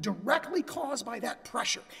were directly caused by that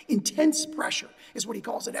pressure. Intense pressure is what he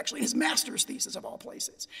calls it, actually, in his master's thesis of all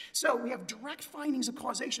places. So we have direct findings of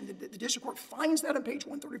causation. The district court finds that on page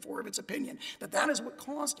 134 of its opinion, that is what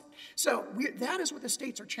caused it. So that is what the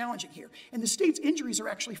states are challenging here. And the states' injuries are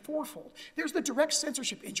actually fourfold. There's the direct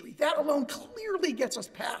censorship injury. That alone clearly gets us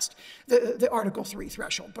past the Article 3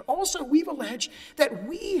 threshold. But also we've alleged that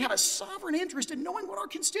we have a sovereign interest in knowing what our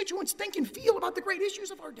constituents think and feel about the great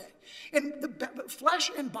issues of our day. And Flesch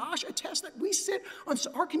and Bosch attest that we sit on,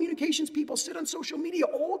 our communications people sit on social media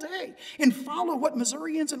all day and follow what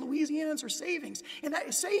Missourians and Louisianans are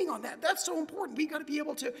saying on that. That's so important. We've got to be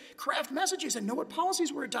able to craft messages and know what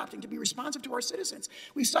policies we're adopting to be responsive to our citizens.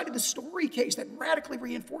 We cited the Story case that radically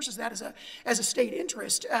reinforces that as a state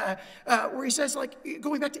interest, where he says, like,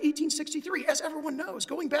 going back to 1863, as everyone knows,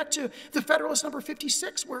 going back to the Federalist number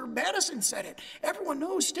 56, where Madison said it, everyone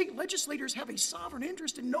knows state legislators have a sovereign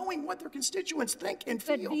interest in knowing what their constituents think and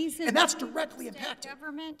feel, and that's directly impacted.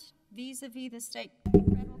 Government, vis-a-vis the state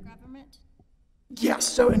federal government? Yes.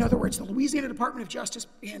 So in other words, the Louisiana Department of Justice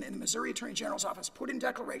and the Missouri Attorney General's office put in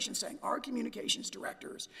declarations saying our communications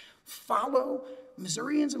directors follow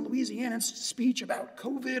Missourians and Louisianans' speech about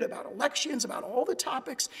COVID, about elections, about all the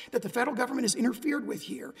topics that the federal government has interfered with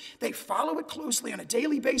here. They follow it closely on a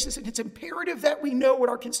daily basis, and it's imperative that we know what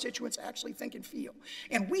our constituents actually think and feel.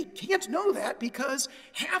 And we can't know that because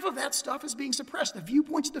half of that stuff is being suppressed. The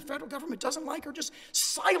viewpoints the federal government doesn't like are just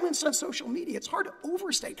silenced on social media. It's hard to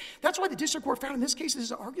overstate. That's why the district court found in this case this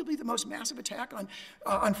is arguably the most massive attack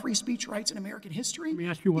on free speech rights in American history. Let me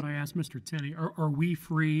ask you what I asked Mr. Tenny. Are we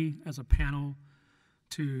free as a panel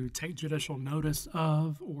to take judicial notice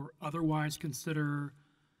of or otherwise consider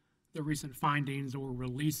the recent findings or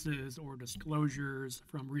releases or disclosures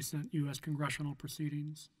from recent U.S. congressional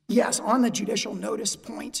proceedings? Yes, on the judicial notice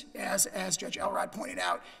point, as Judge Elrod pointed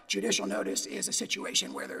out, judicial notice is a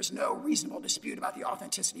situation where there's no reasonable dispute about the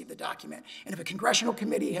authenticity of the document. And if a congressional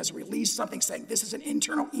committee has released something saying this is an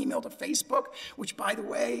internal email to Facebook, which, by the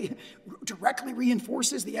way, directly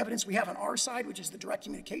reinforces the evidence we have on our side, which is the direct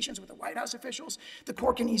communications with the White House officials, the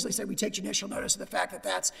court can easily say we take judicial notice of the fact that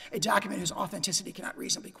that's a document whose authenticity cannot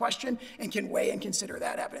reasonably question and can weigh and consider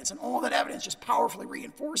that evidence. And all that evidence just powerfully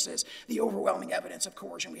reinforces the overwhelming evidence of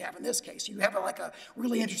coercion we have in this case. You have a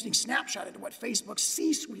really interesting snapshot into what Facebook's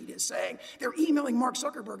C-suite is saying. They're emailing Mark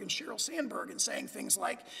Zuckerberg and Sheryl Sandberg and saying things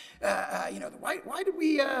like, why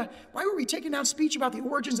were we taking down speech about the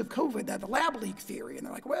origins of COVID, the lab leak theory? And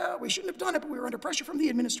they're like, well, we shouldn't have done it, but we were under pressure from the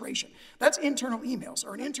administration. That's internal emails,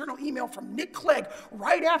 or an internal email from Nick Clegg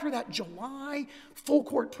right after that July full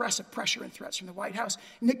court press of pressure and threats from the White House.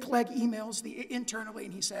 Nick Clegg emails internally,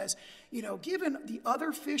 and he says, given the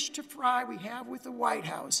other fish to fry we have with the White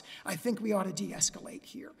House, I think we ought to de-escalate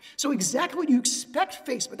here. So exactly what you expect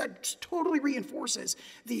Facebook, that totally reinforces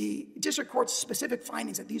the district court's specific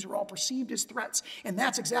findings that these are all perceived as threats, and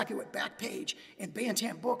that's exactly what Backpage and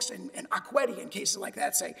Bantam Books and Acquetti in cases like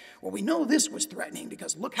that say, well, we know this was threatening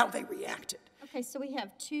because look how they reacted. Okay, so we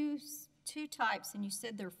have two types, and you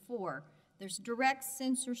said there are four. There's direct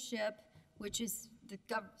censorship, which is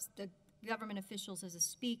the government officials as a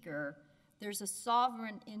speaker. There's a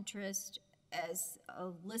sovereign interest as a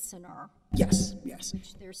listener. Yes.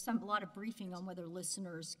 Which there's a lot of briefing on whether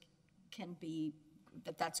listeners can be,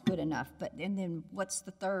 that's good enough. And then what's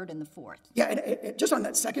the third and the fourth? Yeah, and just on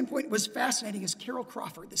that second point, it was fascinating as Carol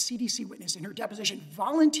Crawford, the CDC witness in her deposition,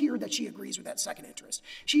 volunteered that she agrees with that second interest.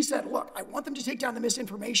 She said, look, I want them to take down the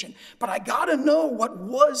misinformation, but I gotta know what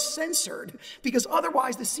was censored because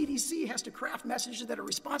otherwise the CDC has to craft messages that are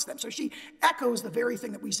response to them. So she echoes the very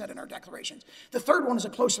thing that we said in our declarations. The third one is a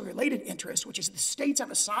closely related interest, which is the states have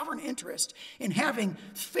a sovereign interest in having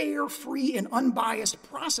fair, free, and unbiased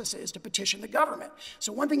processes to petition the government.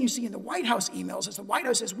 So one thing you see in the White House emails is the White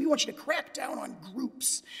House says, we want you to crack down on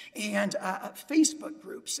groups and Facebook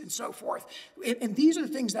groups and so forth. And these are the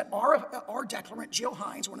things that our declarant, Jill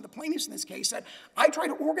Hines, one of the plaintiffs in this case, said, I tried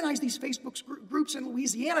to organize these Facebook groups in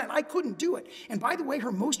Louisiana and I couldn't do it. And by the way,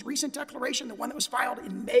 her most recent declaration, the one that was filed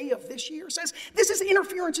in May of this year, says this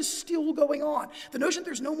interference is still going on. The notion that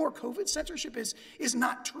there's no more COVID censorship is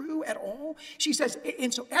not true at all. She says,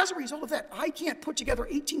 and so as a result of that, I can't put together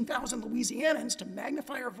 18,000 Louisianans to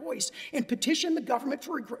magnify our voice and petition the government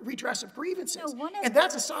for redress of grievances. And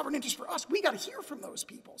that's a sovereign interest for us. We got to hear from those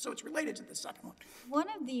people. So it's related to the second one. One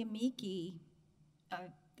of the amici, I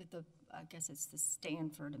guess it's the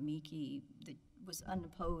Stanford amici that was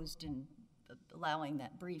unopposed in allowing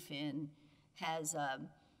that brief in,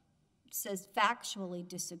 says factually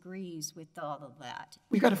disagrees with all of that.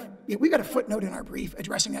 We've got a footnote in our brief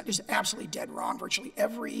addressing that. It's absolutely dead wrong. Virtually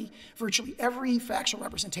every factual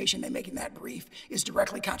representation they make in that brief is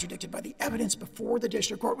directly contradicted by the evidence before the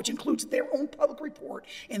district court, which includes their own public report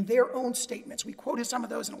and their own statements. We quoted some of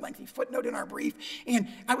those in a lengthy footnote in our brief, and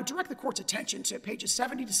I would direct the court's attention to pages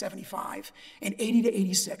 70 to 75 and 80 to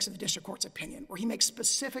 86 of the district court's opinion, where he makes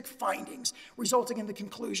specific findings resulting in the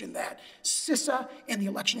conclusion that CISA and the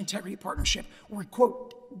Election Integrity Partnership were,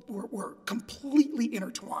 quote, were completely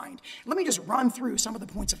intertwined. Let me just run through some of the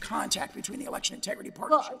points of contact between the Election Integrity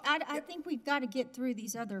Partnership. Well, I think we've got to get through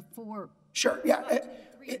these other four. Sure, yeah.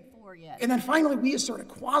 3 and 4 yet. And then finally, we assert a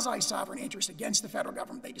quasi-sovereign interest against the federal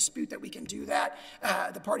government. They dispute that we can do that.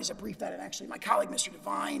 The parties have briefed that, and actually my colleague, Mr.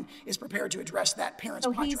 Devine, is prepared to address that parents'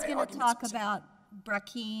 So he's going to talk about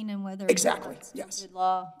Brackeen and whether exactly, it's yes. good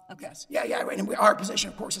law. Okay. Yes, yeah. And our position,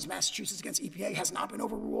 of course, is Massachusetts against EPA has not been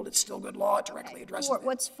overruled. It's still good law. It directly addresses it.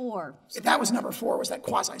 What's 4? That was number 4, was that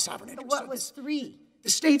quasi-sovereign interest. So what was 3? The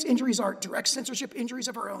state's injuries are direct censorship injuries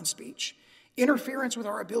of our own speech. interference with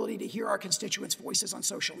our ability to hear our constituents' voices on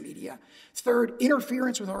social media. Third,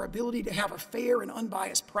 interference with our ability to have a fair and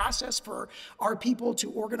unbiased process for our people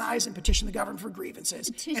to organize and petition the government for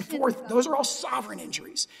grievances. And fourth, those are all sovereign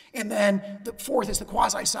injuries. And then the fourth is the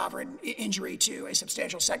quasi-sovereign injury to a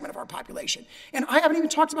substantial segment of our population. And I haven't even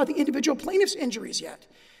talked about the individual plaintiffs' injuries yet.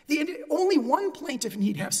 Only one plaintiff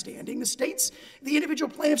need have standing. The states, the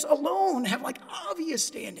individual plaintiffs alone have like obvious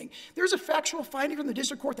standing. There's a factual finding from the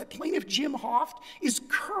district court that plaintiff Jim Hoft is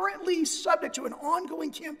currently subject to an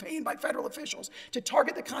ongoing campaign by federal officials to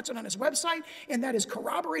target the content on his website, and that is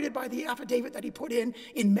corroborated by the affidavit that he put in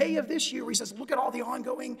May of this year, where he says, look at all the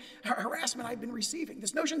ongoing harassment I've been receiving.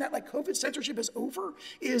 This notion that like COVID censorship is over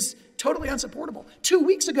is totally unsupportable. 2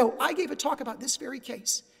 weeks ago, I gave a talk about this very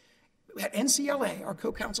case at NCLA, our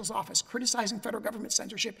co-counsel's office, criticizing federal government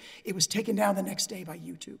censorship. It was taken down the next day by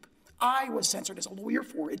YouTube. I was censored as a lawyer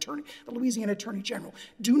for the Louisiana Attorney General.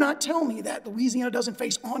 Do not tell me that Louisiana doesn't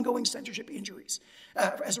face ongoing censorship injuries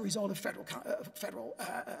as a result of federal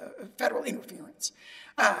interference.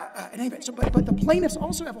 But the plaintiffs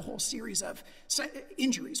also have a whole series of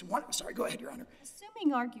injuries. Sorry, go ahead, Your Honor.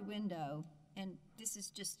 Assuming arguendo, and this is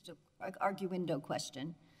just an arguendo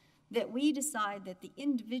question, that we decide that the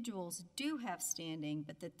individuals do have standing,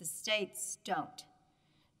 but that the states don't,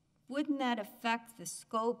 wouldn't that affect the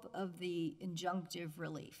scope of the injunctive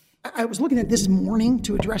relief? I was looking at this morning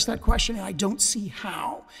to address that question, and I don't see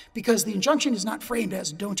how, because the injunction is not framed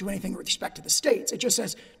as don't do anything with respect to the states. It just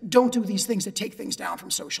says don't do these things that take things down from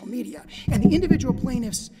social media. And the individual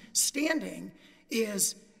plaintiff's standing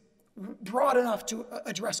is broad enough to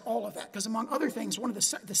address all of that, because among other things, one of the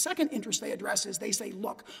second interest they address is they say,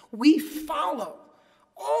 look, we follow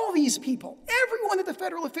all these people, everyone that the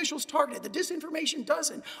federal officials targeted, the disinformation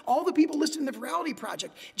dozen, all the people listed in the Virality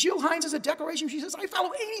Project. Jill Hines has a declaration. She says, I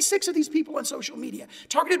follow 86 of these people on social media,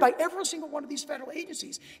 targeted by every single one of these federal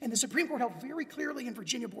agencies. And the Supreme Court held very clearly in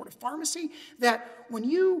Virginia Board of Pharmacy that when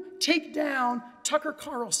you take down Tucker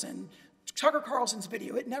Carlson's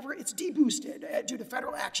video, it's deboosted due to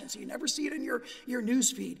federal action, so you never see it in your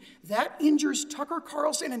news feed. That injures Tucker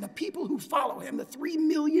Carlson and the people who follow him, the 3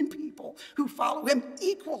 million people who follow him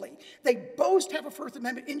equally. They both have a First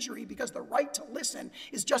Amendment injury because the right to listen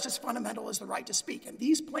is just as fundamental as the right to speak. And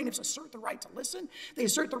these plaintiffs assert the right to listen. They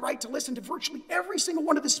assert the right to listen to virtually every single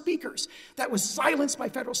one of the speakers that was silenced by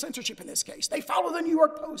federal censorship in this case. They follow the New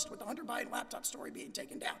York Post with the Hunter Biden laptop story being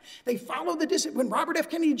taken down. They follow when Robert F.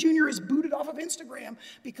 Kennedy Jr. is booted off of Instagram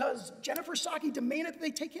because Jennifer Psaki demanded that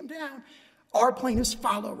they take him down. Our plaintiffs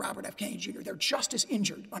follow Robert F. Kennedy Jr. They're just as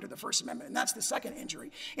injured under the First Amendment, and that's the second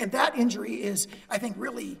injury. And that injury is, I think,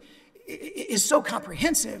 really is so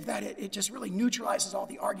comprehensive that it just really neutralizes all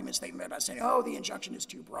the arguments they've made about saying, oh, the injunction is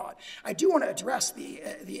too broad. I do want to address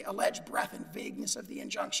the alleged breadth and vagueness of the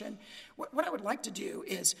injunction. What I would like to do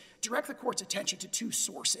is direct the court's attention to two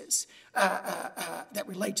sources that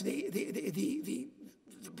relate to the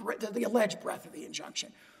alleged breadth of the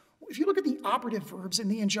injunction. If you look at the operative verbs in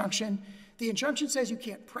the injunction says you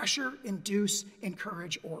can't pressure, induce,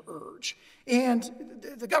 encourage, or urge. And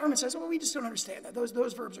the government says, well, we just don't understand that. Those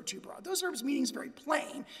verbs are too broad. Those verbs' meaning is very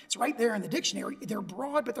plain. It's right there in the dictionary. They're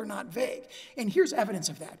broad, but they're not vague. And here's evidence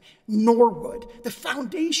of that. Norwood, the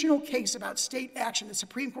foundational case about state action, the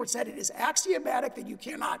Supreme Court said it is axiomatic that you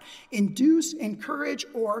cannot induce, encourage,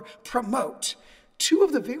 or promote. Two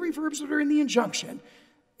of the very verbs that are in the injunction,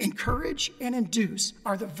 encourage and induce,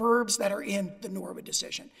 are the verbs that are in the Norwood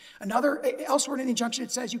decision. Elsewhere in the injunction, it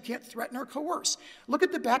says you can't threaten or coerce. Look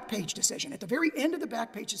at the Backpage decision. At the very end of the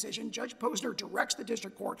Backpage decision, Judge Posner directs the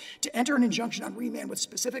district court to enter an injunction on remand with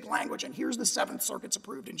specific language, and here's the Seventh Circuit's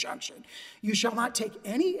approved injunction. You shall not take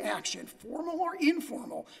any action, formal or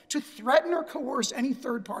informal, to threaten or coerce any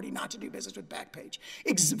third party not to do business with Backpage.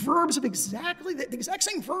 Verbs of exactly the exact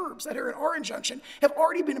same verbs that are in our injunction have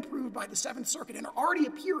already been approved by the Seventh Circuit and are already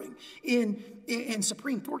appearing in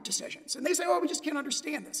Supreme Court decisions. And they say, oh, we just can't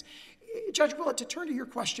understand this. Judge Willett, to turn to your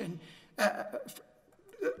question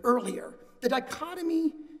earlier, the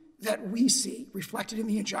dichotomy that we see reflected in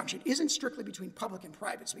the injunction isn't strictly between public and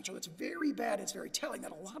private speech, although it's very bad, it's very telling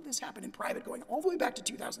that a lot of this happened in private going all the way back to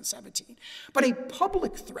 2017. But a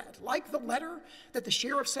public threat, like the letter that the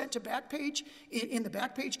sheriff sent to Backpage in the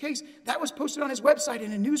Backpage case, that was posted on his website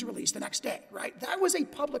in a news release the next day, right? That was a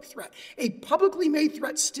public threat. A publicly made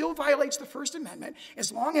threat still violates the First Amendment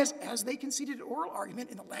as long as they conceded an oral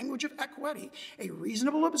argument in the language of equity, a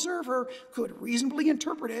reasonable observer could reasonably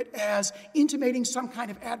interpret it as intimating some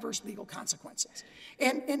kind of adverse adverse legal consequences.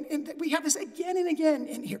 And we have this again and again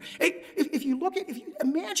in here. If you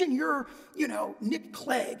imagine you're, Nick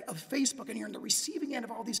Clegg of Facebook and you're on the receiving end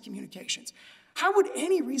of all these communications, how would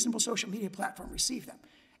any reasonable social media platform receive them?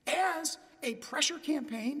 As a pressure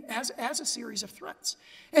campaign, as a series of threats.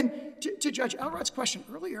 And to Judge Elrod's question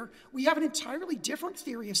earlier, we have an entirely different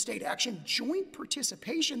theory of state action, joint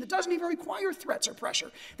participation, that doesn't even require threats or pressure,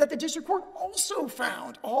 that the district court also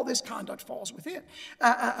found all this conduct falls within.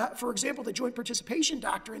 For example, the joint participation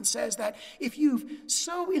doctrine says that if you've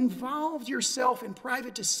so involved yourself in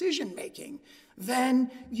private decision-making, then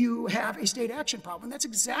you have a state action problem. And that's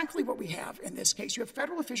exactly what we have in this case. You have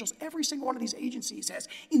federal officials, every single one of these agencies has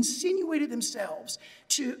insinuated themselves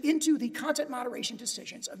into the content moderation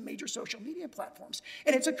decisions of major social media platforms.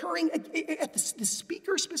 And it's occurring at the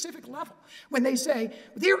speaker-specific level when they say,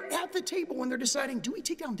 they're at the table when they're deciding, do we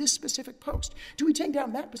take down this specific post? Do we take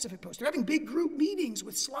down that specific post? They're having big group meetings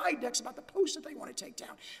with slide decks about the posts that they want to take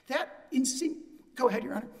down. Go ahead,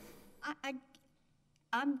 Your Honor.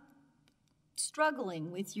 I'm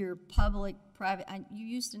struggling with your public-private. You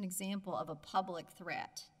used an example of a public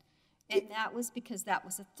threat, and that was because that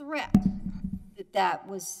was a threat, that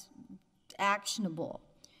was actionable.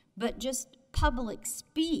 But just public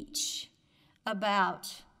speech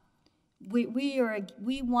about we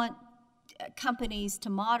want companies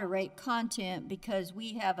to moderate content because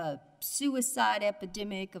we have a suicide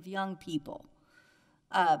epidemic of young people.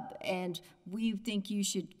 And we think you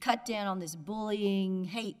should cut down on this bullying,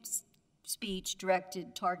 hate speech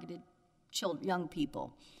targeted young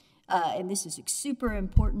people. And this is a super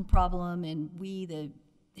important problem, and we, the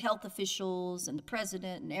health officials and the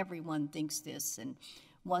president and everyone thinks this and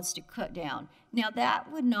wants to cut down. Now, that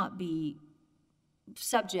would not be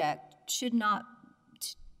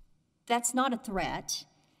that's not a threat.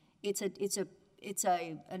 It's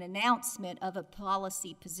an announcement of a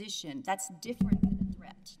policy position. That's different than a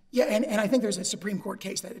threat. Yeah, and I think there's a Supreme Court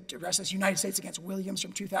case that addresses United States against Williams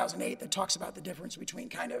from 2008 that talks about the difference between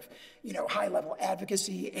kind of, high-level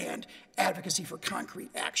advocacy and advocacy for concrete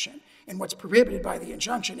action. And what's prohibited by the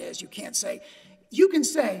injunction is you can say,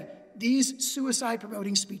 these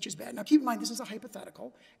suicide-promoting speech is bad. Now, keep in mind, this is a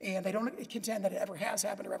hypothetical, and they don't contend that it ever has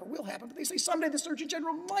happened or ever will happen, but they say someday the Surgeon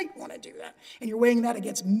General might want to do that. And you're weighing that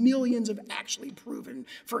against millions of actually proven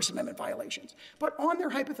First Amendment violations. But on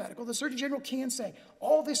their hypothetical, the Surgeon General can say,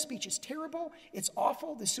 all this speech is terrible, it's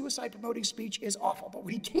awful, the suicide-promoting speech is awful. But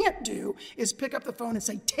what he can't do is pick up the phone and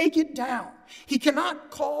say, take it down. He cannot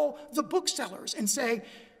call the booksellers and say,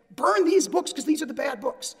 burn these books because these are the bad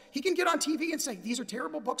books. He can get on TV and say, these are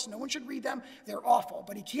terrible books, no one should read them, they're awful.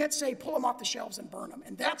 But he can't say, pull them off the shelves and burn them.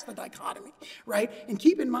 And that's the dichotomy, right? And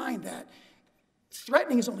keep in mind that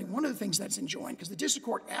threatening is only one of the things that's enjoined, because the district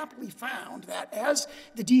court aptly found that, as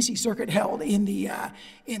the D.C. Circuit held in the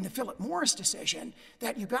Philip Morris decision,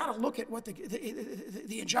 that you got to look at what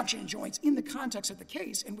the injunction enjoins in the context of the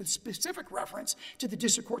case and with specific reference to the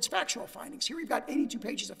district court's factual findings. Here we've got 82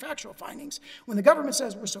 pages of factual findings. When the government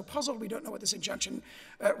says we're so puzzled we don't know what this injunction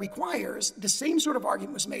requires, the same sort of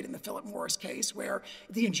argument was made in the Philip Morris case, where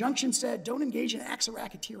the injunction said don't engage in acts of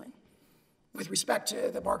racketeering with respect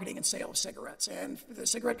to the marketing and sale of cigarettes. And the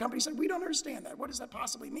cigarette company said, we don't understand that. What does that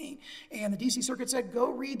possibly mean? And the D.C. Circuit said,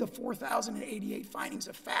 go read the 4,088 findings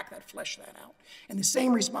of fact that flesh that out. And the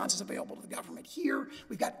same response is available to the government here.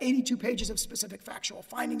 We've got 82 pages of specific factual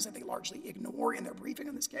findings that they largely ignore in their briefing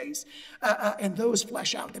in this case, and those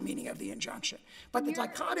flesh out the meaning of the injunction. But the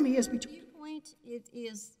dichotomy is between... Your point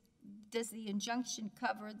is, does the injunction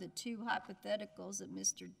cover the two hypotheticals that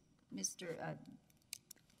Mr.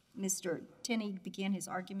 Tenny began his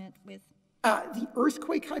argument with? The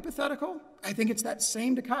earthquake hypothetical, I think it's that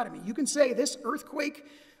same dichotomy. You can say this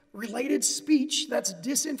earthquake-related speech that's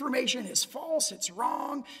disinformation is false, it's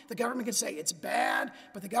wrong. The government can say it's bad,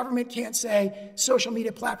 but the government can't say, social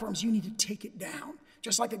media platforms, you need to take it down.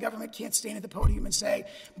 Just like the government can't stand at the podium and say,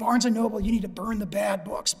 Barnes & Noble, you need to burn the bad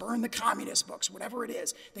books, burn the communist books, whatever it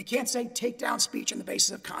is. They can't say take down speech on the basis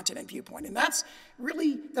of content and viewpoint. And that's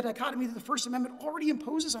really the dichotomy that the First Amendment already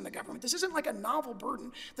imposes on the government. This isn't like a novel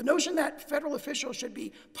burden. The notion that federal officials should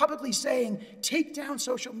be publicly saying take down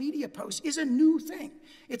social media posts is a new thing.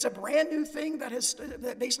 It's a brand new thing that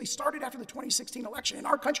basically started after the 2016 election. In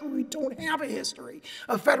our country, we don't have a history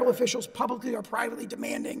of federal officials publicly or privately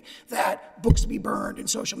demanding that books be burned and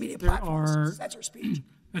social media platforms censor speech.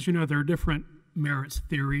 As you know, there are different merits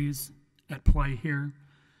theories at play here.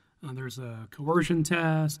 There's a coercion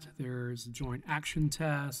test, there's a joint action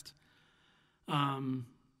test.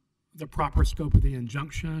 The proper scope of the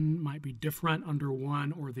injunction might be different under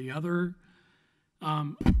one or the other.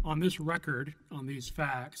 On this record, on these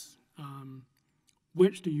facts,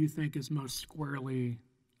 which do you think is most squarely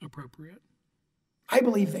appropriate? I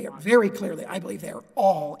believe they are very clearly, I believe they are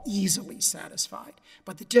all easily satisfied.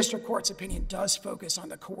 But the district court's opinion does focus on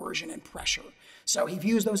the coercion and pressure. So he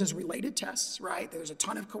views those as related tests, right? There's a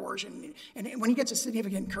ton of coercion. And when he gets a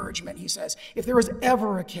significant encouragement, he says, if there was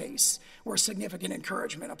ever a case where significant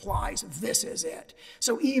encouragement applies, this is it.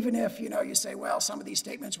 So even if, you say, well, some of these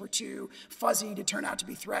statements were too fuzzy to turn out to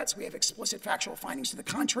be threats, we have explicit factual findings to the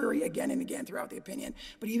contrary again and again throughout the opinion.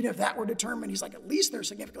 But even if that were determined, he's like, at least they're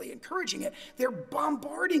significantly encouraging it. They're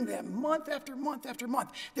bombarding them month after month after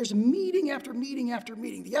month. There's meeting after meeting after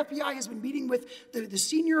meeting. The FBI has been meeting with the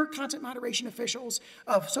senior content moderation officials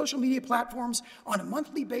of social media platforms on a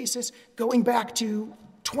monthly basis going back to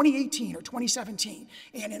 2018 or 2017.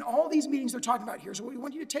 And in all these meetings, they're talking about, here's what we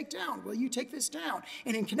want you to take down. Will you take this down?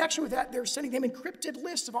 And in connection with that, they're sending them encrypted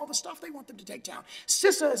lists of all the stuff they want them to take down.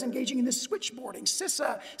 CISA is engaging in this switchboarding.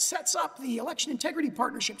 CISA sets up the Election Integrity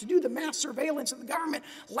Partnership to do the mass surveillance that the government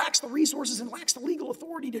lacks the resources and lacks the legal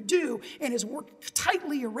authority to do, and is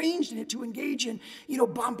tightly arranged in it to engage in,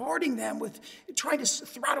 bombarding them with trying to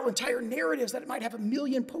throttle entire narratives that might have 1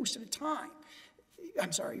 million posts at a time.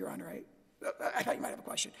 I'm sorry, Your Honor, I thought you might have a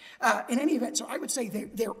question. In any event, so I would say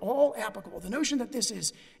they're all applicable. The notion that this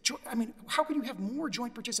is, how can you have more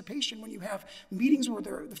joint participation when you have meetings where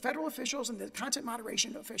the federal officials and the content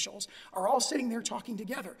moderation officials are all sitting there talking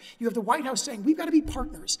together? You have the White House saying, we've got to be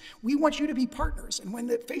partners. We want you to be partners. And when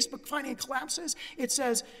the Facebook finance collapses, it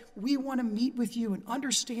says, we want to meet with you and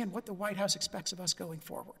understand what the White House expects of us going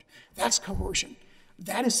forward. That's coercion.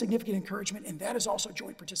 That is significant encouragement, and that is also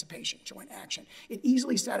joint participation, joint action. It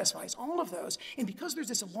easily satisfies all of those, and because there's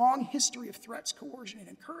this long history of threats, coercion, and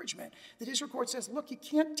encouragement, the district court says, look, you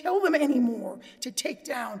can't tell them anymore to take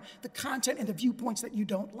down the content and the viewpoints that you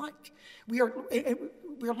don't like. We are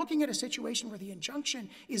looking at a situation where the injunction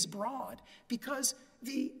is broad because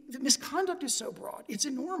the misconduct is so broad. It's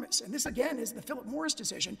enormous. And this, again, is the Philip Morris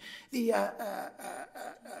decision. The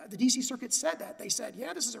D.C. Circuit said that. They said,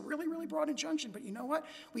 yeah, this is a really, really broad injunction, but you know what?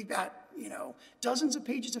 We've got, dozens of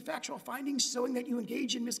pages of factual findings showing that you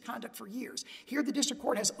engage in misconduct for years. Here, the district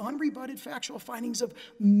court has unrebutted factual findings of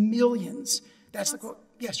millions. That's the quote.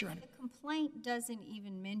 Yes, Your Honor. The complaint doesn't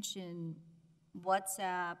even mention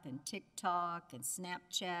WhatsApp and TikTok and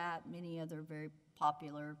Snapchat, many other very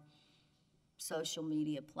popular social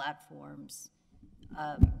media platforms,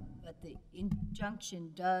 but the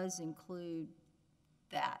injunction does include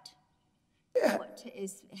that. Yeah.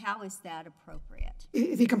 How is that appropriate?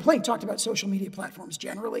 The complaint talked about social media platforms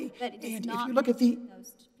generally, But it does and not if you look at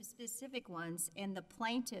those specific ones, and the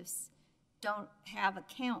plaintiffs don't have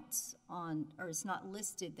accounts on, or it's not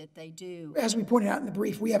listed that they do. As we pointed out in the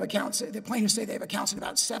brief, we have accounts. The plaintiffs say they have accounts in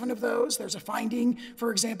about 7 of those. There's a finding,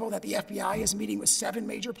 for example, that the FBI is meeting with 7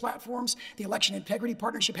 major platforms. The Election Integrity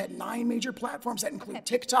Partnership had 9 major platforms that include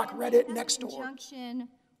TikTok, Reddit, Nextdoor. Injunction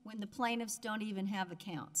when the plaintiffs don't even have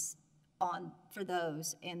accounts for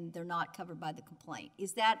those, and they're not covered by the complaint.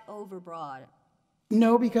 Is that overbroad?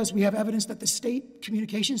 No, because we have evidence that the state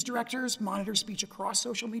communications directors monitor speech across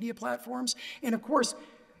social media platforms. And of course,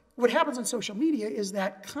 what happens on social media is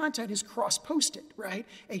that content is cross-posted, right?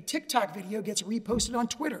 A TikTok video gets reposted on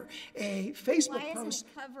Twitter. A Facebook Why post. doesn't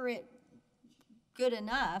it cover it good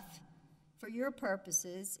enough for your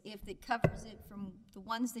purposes if it covers it from the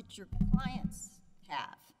ones that your clients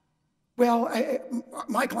have? Well,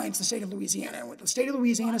 my client's the state of Louisiana, and what the state of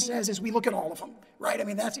Louisiana says is we look at all of them, right? I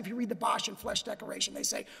mean, that's, if you read the Bosch and Flesch Declaration, they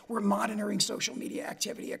say we're monitoring social media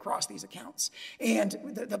activity across these accounts. And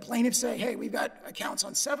the plaintiffs say, hey, we've got accounts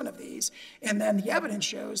on 7 of these, and then the evidence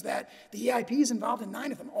shows that the EIP is involved in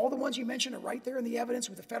 9 of them. All the ones you mentioned are right there in the evidence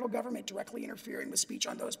with the federal government directly interfering with speech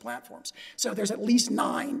on those platforms. So there's at least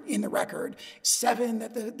 9 in the record, 7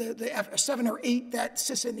 that 7 or 8 that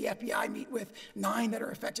CISA and the FBI meet with, 9 that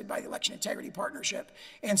are affected by the Election Integrity Partnership.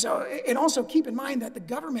 And so, and also keep in mind that the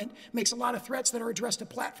government makes a lot of threats that are addressed to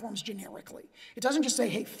platforms generically. It doesn't just say,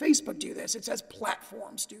 hey, Facebook do this. It says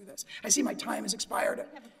platforms do this. I see my time has expired.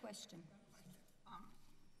 I have a question.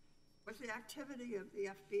 Was the activity of the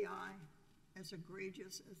FBI as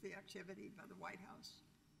egregious as the activity by the White House?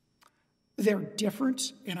 They're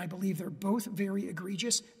different, and I believe they're both very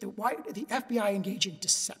egregious. The FBI engage in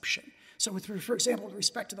deception. So for example, with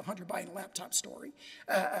respect to the Hunter Biden laptop story,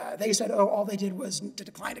 they said, oh, all they did was to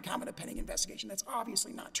decline to comment on a pending investigation. That's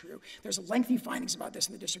obviously not true. There's lengthy findings about this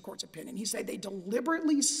in the district court's opinion. He said they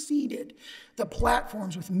deliberately seeded the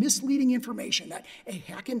platforms with misleading information that a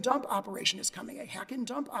hack and dump operation is coming, a hack and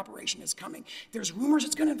dump operation is coming. There's rumors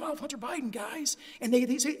it's going to involve Hunter Biden, guys. And they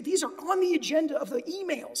say these are on the agenda of the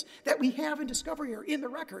emails that we have in discovery or in the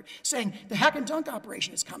record saying the hack and dump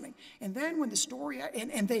operation is coming. And then when the story,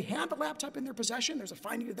 and they had the laptop in their possession, there's a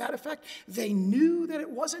finding to that effect, they knew that it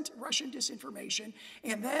wasn't Russian disinformation,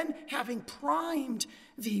 and then having primed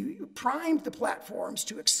the platforms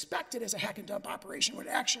to expect it as a hack and dump operation when it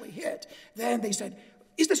actually hit, then they said,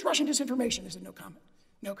 is this Russian disinformation? They said, no comment.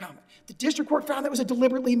 No comment. The district court found that was a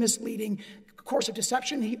deliberately misleading course of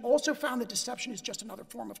deception. He also found that deception is just another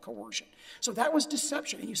form of coercion. So that was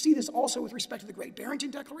deception. And you see this also with respect to the Great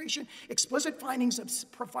Barrington Declaration, explicit findings of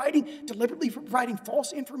deliberately providing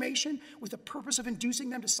false information with the purpose of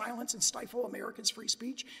inducing them to silence and stifle Americans' free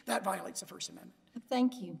speech. That violates the First Amendment.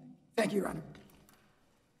 Thank you. Thank you, Your Honor.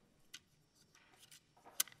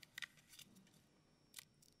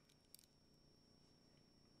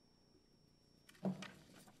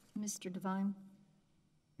 Mr. Devine.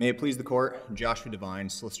 May it please the court, Joshua Devine,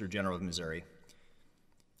 Solicitor General of Missouri.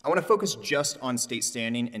 I want to focus just on state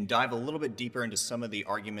standing and dive a little bit deeper into some of the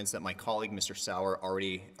arguments that my colleague, Mr. Sauer,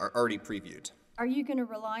 already previewed. Are you going to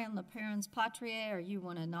rely on the parens patriae, or you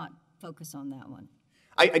want to not focus on that one?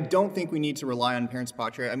 I don't think we need to rely on parens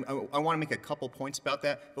patriae. I want to make a couple points about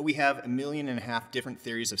that, but we have 1.5 million different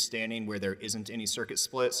theories of standing where there isn't any circuit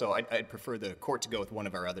split, so I'd prefer the court to go with one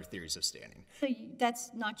of our other theories of standing. So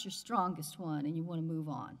that's not your strongest one, and you want to move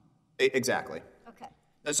on? Exactly. Okay.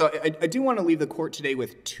 So I do want to leave the court today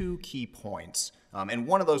with 2 key points, and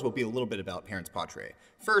one of those will be a little bit about parens patriae.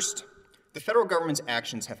 First, the federal government's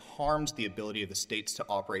actions have harmed the ability of the states to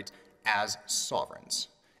operate as sovereigns.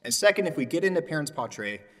 And second, if we get into parens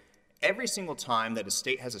patriae, every single time that a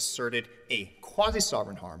state has asserted a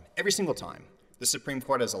quasi-sovereign harm, every single time, the Supreme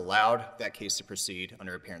Court has allowed that case to proceed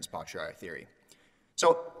under a parens patriae theory.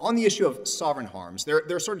 So on the issue of sovereign harms, there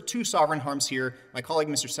are sort of 2 sovereign harms here. My colleague,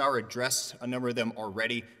 Mr. Sauer, addressed a number of them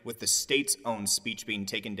already with the state's own speech being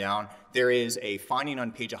taken down. There is a finding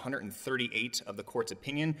on page 138 of the court's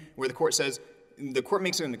opinion where the court says, the court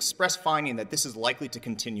makes an express finding that this is likely to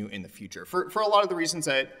continue in the future for a lot of the reasons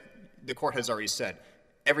that the court has already said.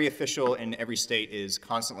 Every official in every state is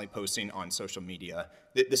constantly posting on social media.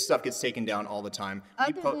 This stuff gets taken down all the time.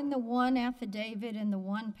 Other than the one affidavit and the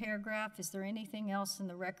one paragraph, is there anything else in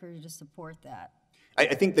the record to support that?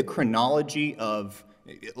 I think the chronology of,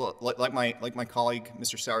 like my colleague,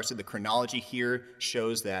 Mr. Sauer, said, the chronology here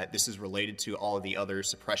shows that this is related to all of the other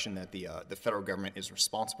suppression that the federal government is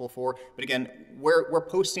responsible for. But again, we're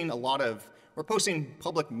posting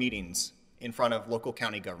public meetings in front of local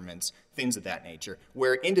county governments, things of that nature,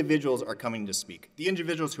 where individuals are coming to speak. The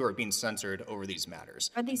individuals who are being censored over these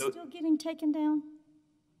matters. Are they still getting taken down?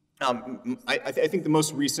 I think the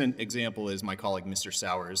most recent example is my colleague, Mr.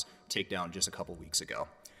 Sauer's takedown just a couple weeks ago.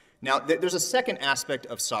 Now, there's a second aspect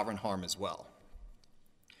of sovereign harm as well.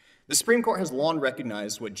 The Supreme Court has long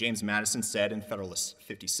recognized what James Madison said in Federalist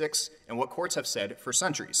 56 and what courts have said for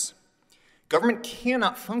centuries. Government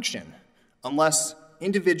cannot function unless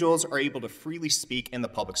individuals are able to freely speak in the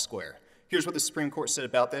public square. Here's what the Supreme Court said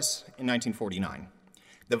about this in 1949.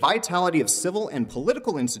 The vitality of civil and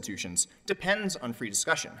political institutions depends on free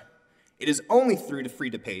discussion. It is only through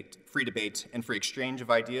free debate and free exchange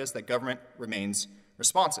of ideas that government remains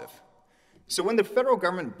responsive. So when the federal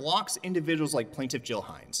government blocks individuals like Plaintiff Jill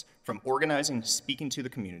Hines from organizing, speaking to the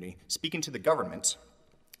community, speaking to the government,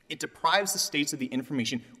 it deprives the states of the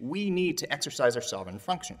information we need to exercise our sovereign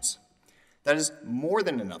functions. That is more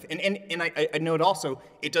than enough. And I note also,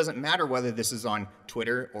 it doesn't matter whether this is on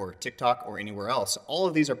Twitter or TikTok or anywhere else. All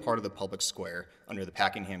of these are part of the public square under the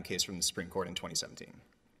Packingham case from the Supreme Court in 2017.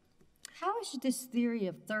 How is this theory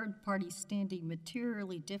of third-party standing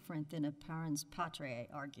materially different than a parens patriae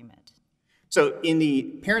argument? So in the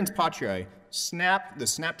parens patriae, the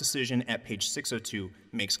Snap decision at page 602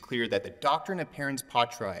 makes clear that the doctrine of parens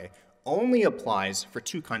patriae only applies for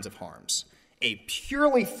 2 kinds of harms: a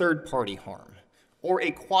purely third-party harm or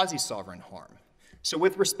a quasi-sovereign harm. So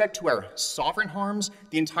with respect to our sovereign harms,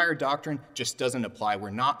 the entire doctrine just doesn't apply.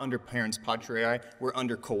 We're not under parens patriae, we're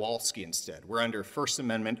under Kowalski instead. We're under First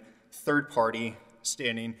Amendment third-party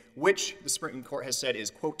standing, which the Supreme Court has said is,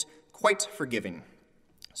 quote, quite forgiving.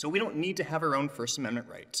 So we don't need to have our own First Amendment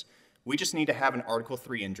rights. We just need to have an Article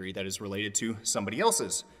III injury that is related to somebody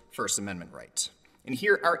else's First Amendment right. And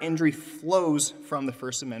here our injury flows from the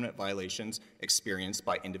First Amendment violations experienced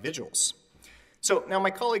by individuals. So now my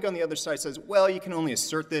colleague on the other side says, well, you can only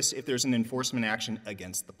assert this if there's an enforcement action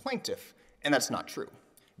against the plaintiff, and that's not true.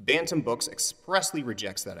 Bantam Books expressly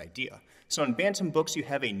rejects that idea. So in Bantam Books, you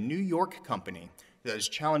have a New York company that is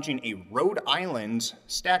challenging a Rhode Island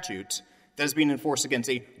statute that is being enforced against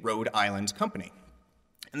a Rhode Island company.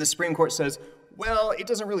 And the Supreme Court says, well, it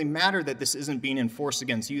doesn't really matter that this isn't being enforced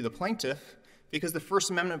against you, the plaintiff, because the First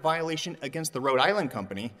Amendment violation against the Rhode Island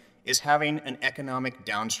company is having an economic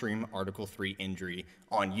downstream Article III injury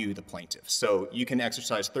on you, the plaintiff. So you can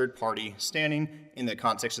exercise third-party standing in the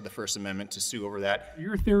context of the First Amendment to sue over that.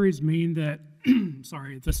 Your theories mean that,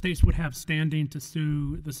 the states would have standing to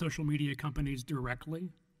sue the social media companies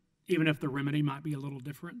directly, even if the remedy might be a little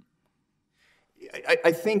different?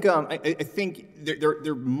 I think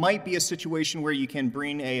there might be a situation where you can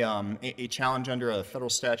bring a challenge under a federal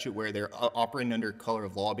statute where they're operating under color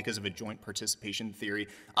of law because of a joint participation theory.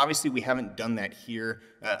 Obviously, we haven't done that here.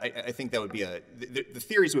 I think that would be the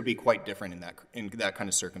theories would be quite different in that kind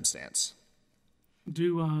of circumstance.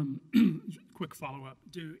 Quick follow-up.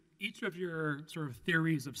 Do each of your sort of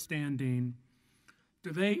theories of standing,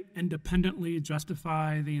 do they independently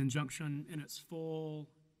justify the injunction in its full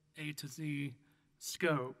A to Z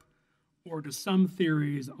scope, or do some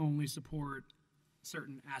theories only support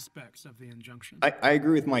certain aspects of the injunction? I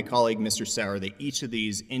agree with my colleague, Mr. Sauer, that each of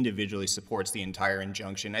these individually supports the entire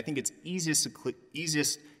injunction. I think it's easiest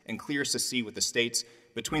and clearest to see with the states.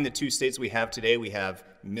 Between the two states we have today, we have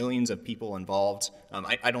millions of people involved.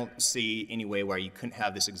 I don't see any way where you couldn't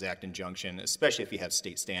have this exact injunction, especially if you have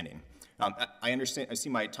state standing. I understand. I see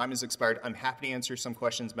my time has expired. I'm happy to answer some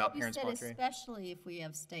questions about parents' You said patriae. especially if we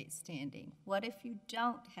have state standing. What if you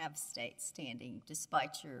don't have state standing,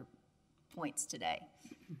 despite your points today?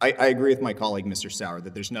 I agree with my colleague, Mr. Sauer,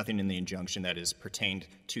 that there's nothing in the injunction that is pertained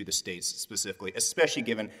to the states specifically, especially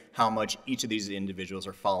given how much each of these individuals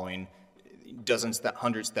are following dozens,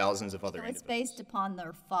 hundreds, thousands of other So it's individuals. based upon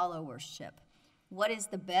their followership. What is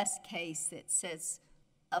the best case that says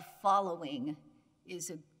a following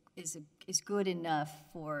is good enough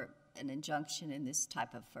for an injunction in this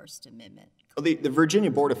type of First Amendment? Well, the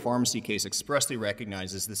Virginia Board of Pharmacy case expressly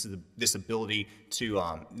recognizes this ability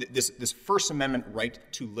to this First Amendment right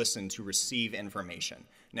to listen, to receive information.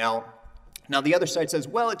 Now the other side says,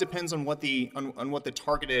 well, it depends on what the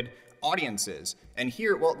targeted audience is. And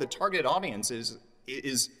here, well, the targeted audience is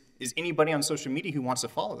anybody on social media who wants to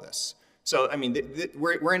follow this. So, I mean,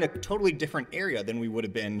 we're in a totally different area than we would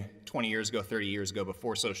have been 20 years ago, 30 years ago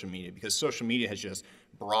before social media, because social media has just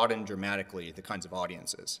broadened dramatically the kinds of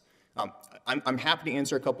audiences. I'm happy to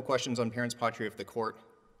answer a couple questions on parents' patriae if the court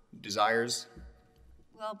desires.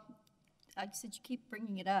 Well, I said you keep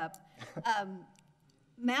bringing it up.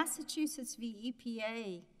 Massachusetts v.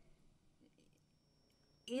 EPA,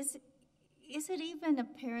 is it even a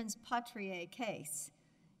parents' patriae case?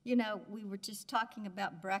 You know, we were just talking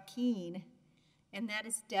about Brackeen, and that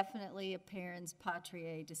is definitely a parents'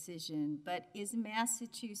 patriae decision. But is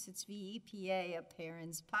Massachusetts v. EPA a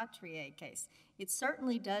parents' patriae case? It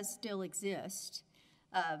certainly does still exist.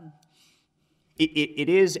 It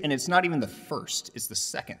is, and it's not even the first, it's the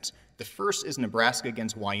second. The first is Nebraska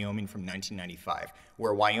against Wyoming from 1995,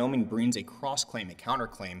 where Wyoming brings a cross-claim, a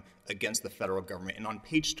counterclaim against the federal government. And on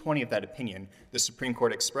page 20 of that opinion, the Supreme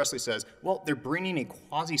Court expressly says, well, they're bringing a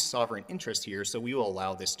quasi-sovereign interest here, so we will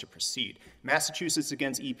allow this to proceed. Massachusetts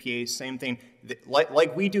against EPA, same thing.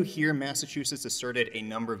 Like we do here, Massachusetts asserted a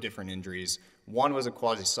number of different injuries. One was a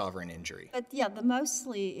quasi-sovereign injury. But yeah,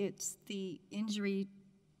 mostly it's the injury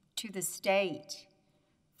to the state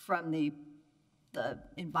from the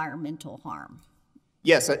environmental harm.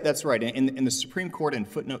 Yes, that's right. And the Supreme Court in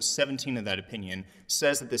footnote 17 of that opinion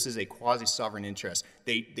says that this is a quasi-sovereign interest.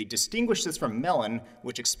 They distinguished this from Mellon,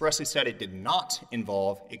 which expressly said it did not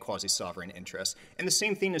involve a quasi-sovereign interest. And the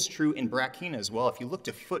same thing is true in Brackeen as well. If you look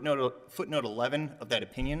to footnote 11 of that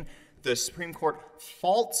opinion, the Supreme Court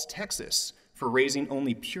faults Texas for raising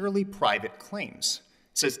only purely private claims.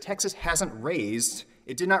 It says Texas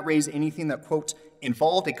it did not raise anything that, quote,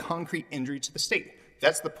 involved a concrete injury to the state.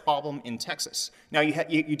 That's the problem in Texas. Now,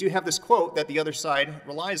 you do have this quote that the other side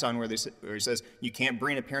relies on where he says you can't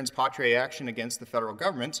bring a parents' patriae action against the federal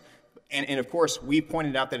government. And of course, we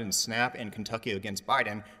pointed out that in SNAP and Kentucky against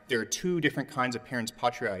Biden, there are two different kinds of parents'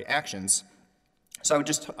 patriae actions. So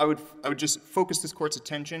I would just focus this court's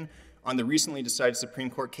attention on the recently decided Supreme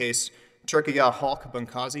Court case, Turkaya Halk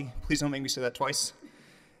Bunkazi. Please don't make me say that twice.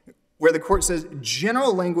 Where the court says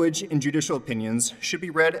general language in judicial opinions should be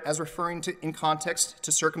read as referring to, in context,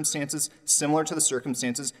 to circumstances similar to the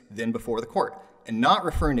circumstances then before the court, and not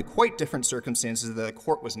referring to quite different circumstances that the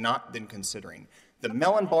court was not then considering. The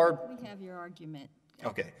Mellon bar. We have your argument.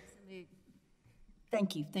 Okay.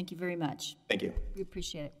 Thank you. Thank you very much. Thank you. We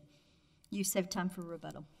appreciate it. You saved time for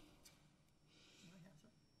rebuttal.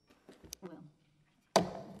 Will.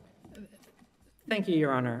 Thank you,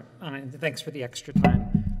 Your Honor, and thanks for the extra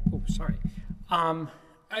time. Oh, sorry. I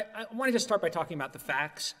wanted to start by talking about the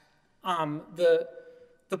facts. The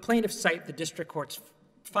plaintiffs cite the district court's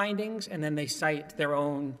findings, and then they cite their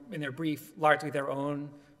own, in their brief, largely their own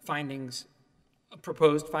findings,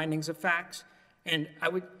 proposed findings of facts. And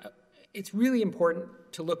it's really important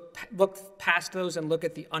to look past those and look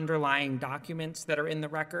at the underlying documents that are in the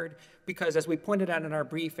record, because as we pointed out in our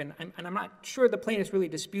brief, and I'm not sure the plaintiffs really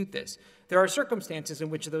dispute this, there are circumstances in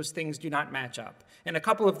which those things do not match up. And a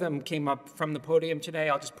couple of them came up from the podium today.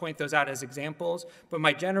 I'll just point those out as examples. But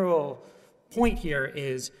my general point here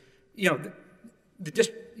is,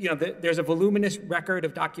 there's a voluminous record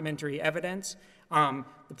of documentary evidence. The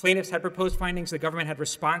plaintiffs had proposed findings, the government had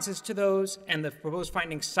responses to those, and the proposed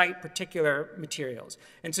findings cite particular materials.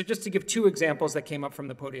 And so just to give two examples that came up from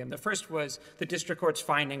the podium. The first was the district court's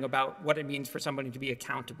finding about what it means for somebody to be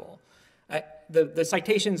accountable. The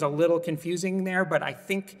citation's a little confusing there, but I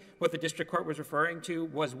think what the district court was referring to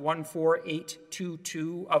was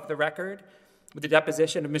 14822 of the record, with the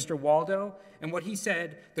deposition of Mr. Waldo. And what he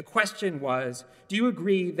said, the question was, do you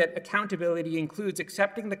agree that accountability includes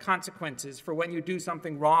accepting the consequences for when you do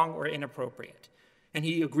something wrong or inappropriate? And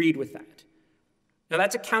he agreed with that. Now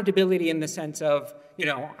that's accountability in the sense of,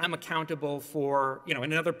 I'm accountable for, in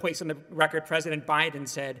another place in the record, President Biden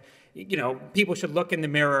said, people should look in the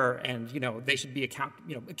mirror and, they should be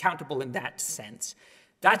accountable in that sense.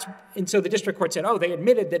 And so the district court said, they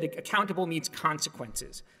admitted that accountable means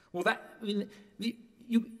consequences. Well,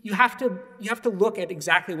 you have to look at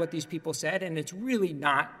exactly what these people said, and it's really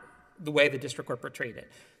not the way the district court portrayed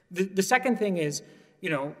it. The second thing is,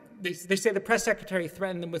 they say the press secretary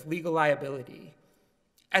threatened them with legal liability.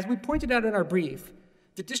 As we pointed out in our brief,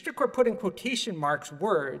 the district court put in quotation marks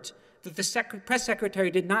words that the press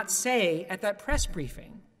secretary did not say at that press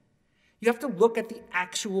briefing. You have to look at the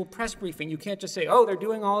actual press briefing. You can't just say, they're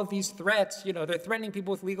doing all of these threats, they're threatening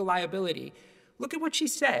people with legal liability. Look at what she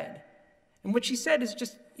said. And what she said is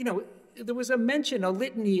just, there was a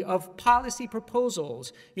litany of policy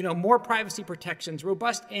proposals, more privacy protections,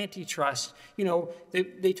 robust antitrust.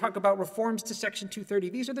 They talk about reforms to Section 230.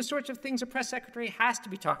 These are the sorts of things a press secretary has to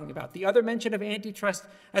be talking about. The other mention of antitrust,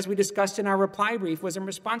 as we discussed in our reply brief, was in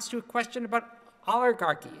response to a question about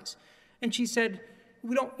oligarchies. And she said,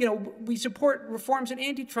 we support reforms in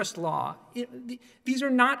antitrust law. These are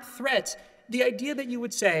not threats. The idea that you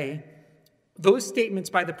would say, those statements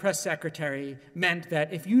by the press secretary meant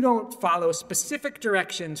that if you don't follow specific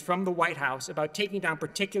directions from the White House about taking down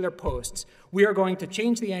particular posts, we are going to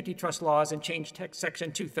change the antitrust laws and change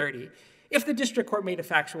Section 230. If the district court made a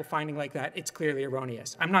factual finding like that, it's clearly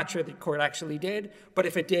erroneous. I'm not sure the court actually did, but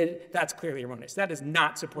if it did, that's clearly erroneous. That is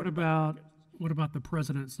not supported. What about the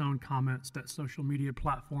president's own comments that social media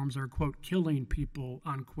platforms are, quote, killing people,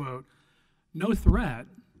 unquote? No threat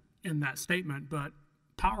in that statement, but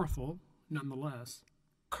powerful nonetheless.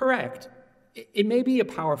 Correct. It may be a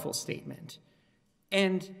powerful statement.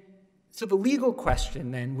 And so the legal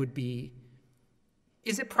question then would be,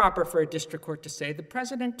 is it proper for a district court to say the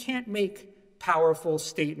president can't make powerful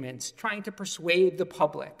statements trying to persuade the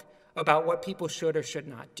public about what people should or should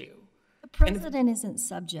not do? The president isn't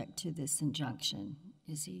subject to this injunction,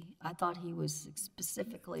 is he? I thought he was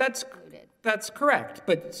specifically included. That's correct.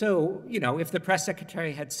 But so, if the press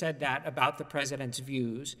secretary had said that about the president's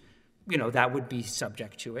views, that would be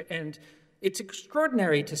subject to it. And it's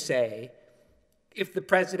extraordinary to say if the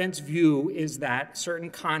president's view is that certain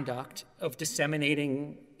conduct of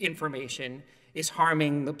disseminating information is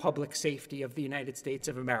harming the public safety of the United States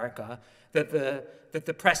of America, that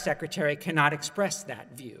the press secretary cannot express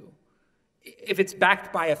that view. If it's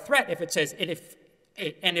backed by a threat, if it says,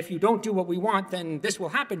 and if you don't do what we want, then this will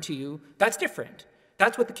happen to you, that's different.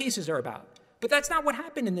 That's what the cases are about. But that's not what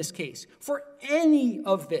happened in this case. For any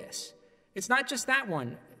of this, it's not just that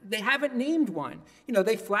one. They haven't named one.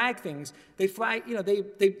 They flag things. They flag,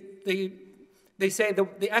 they say the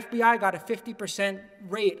FBI got a 50%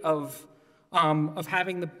 rate of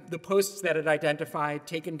having the posts that it identified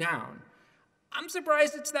taken down. I'm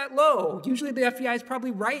surprised it's that low. Usually the FBI is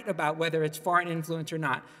probably right about whether it's foreign influence or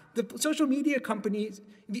not. The social media companies,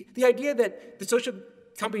 the idea that the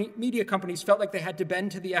media companies felt like they had to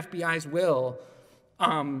bend to the FBI's will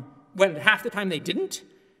when half the time they didn't.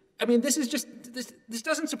 I mean, this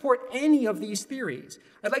doesn't support any of these theories.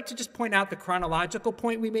 I'd like to just point out the chronological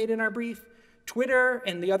point we made in our brief. Twitter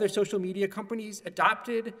and the other social media companies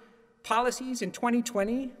adopted policies in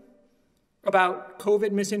 2020 about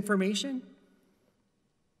COVID misinformation.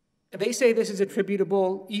 They say this is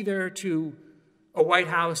attributable either to a White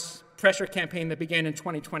House pressure campaign that began in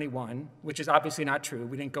 2021, which is obviously not true.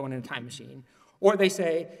 We didn't go in a time machine. Or they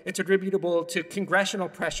say it's attributable to congressional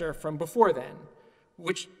pressure from before then,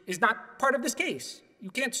 which is not part of this case. You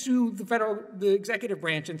can't sue the executive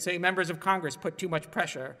branch and say members of Congress put too much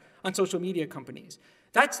pressure on social media companies.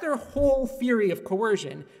 That's their whole theory of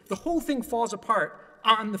coercion. The whole thing falls apart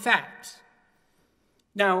on the facts.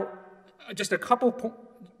 Now, just a couple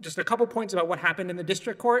points about what happened in the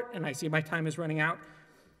district court, and I see my time is running out.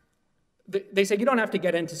 They say you don't have to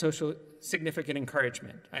get into social significant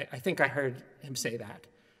encouragement. I think I heard him say that.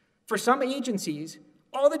 For some agencies,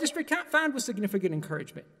 all the district found was significant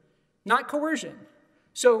encouragement, not coercion.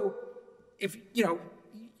 So if,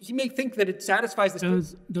 he may think that it satisfies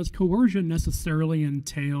the... Does coercion necessarily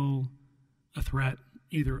entail a threat,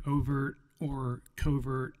 either overt or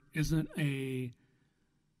covert? Isn't a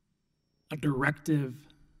directive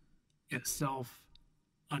itself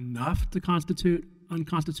enough to constitute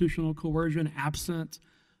unconstitutional coercion, absent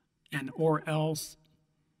and or else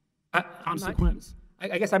consequence?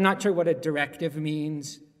 I guess I'm not sure what a directive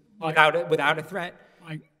means without a threat.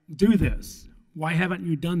 Like, do this. Why haven't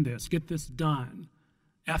you done this? Get this done.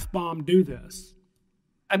 F-bomb, do this.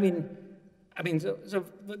 So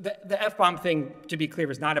the F-bomb thing, to be clear,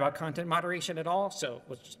 is not about content moderation at all. So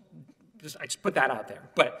let's I just put that out there.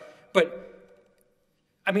 But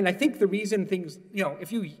I think the reason things,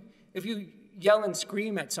 if you yell and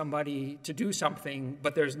scream at somebody to do something,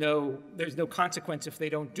 but there's no consequence if they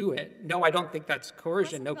don't do it. No, I don't think that's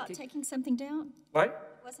coercion. Wasn't it about taking something down? What?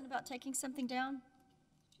 It wasn't about taking something down?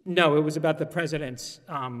 No, it was about the president's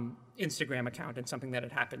Instagram account and something that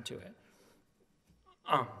had happened to it.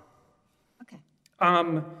 Okay.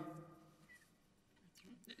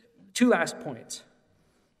 Two last points.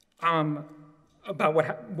 About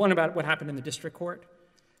what happened in the district court.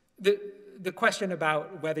 The question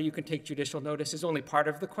about whether you can take judicial notice is only part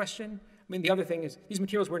of the question. The other thing is these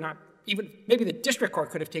materials were not even, maybe the district court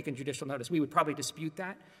could have taken judicial notice. We would probably dispute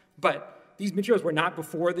that. But these materials were not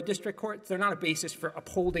before the district court. They're not a basis for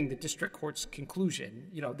upholding the district court's conclusion.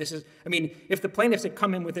 If the plaintiffs had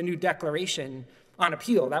come in with a new declaration on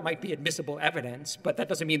appeal, that might be admissible evidence, but that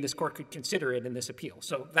doesn't mean this court could consider it in this appeal.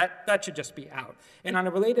 So that should just be out. And on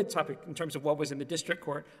a related topic, in terms of what was in the district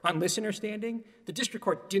court, on listener standing, the district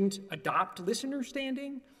court didn't adopt listener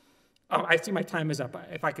standing. I see my time is up.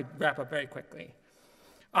 If I could wrap up very quickly.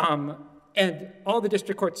 And all the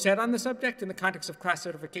district court said on the subject in the context of class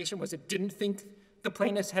certification was it didn't think the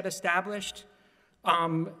plaintiffs had established,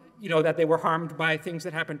 that they were harmed by things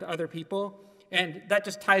that happened to other people. And that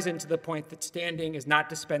just ties into the point that standing is not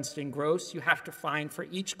dispensed in gross. You have to find for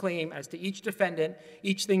each claim as to each defendant,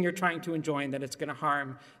 each thing you're trying to enjoin that it's going to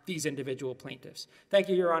harm these individual plaintiffs. Thank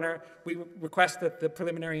you, Your Honor. We request that the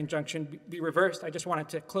preliminary injunction be reversed. I just wanted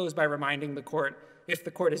to close by reminding the court, if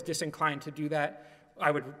the court is disinclined to do that, I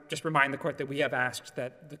would just remind the court that we have asked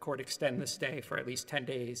that the court extend the stay for at least 10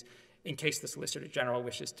 days in case the Solicitor General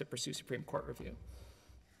wishes to pursue Supreme Court review.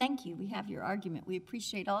 Thank you. We have your argument. We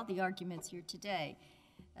appreciate all the arguments here today.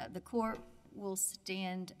 The court will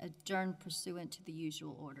stand adjourned pursuant to the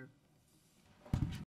usual order.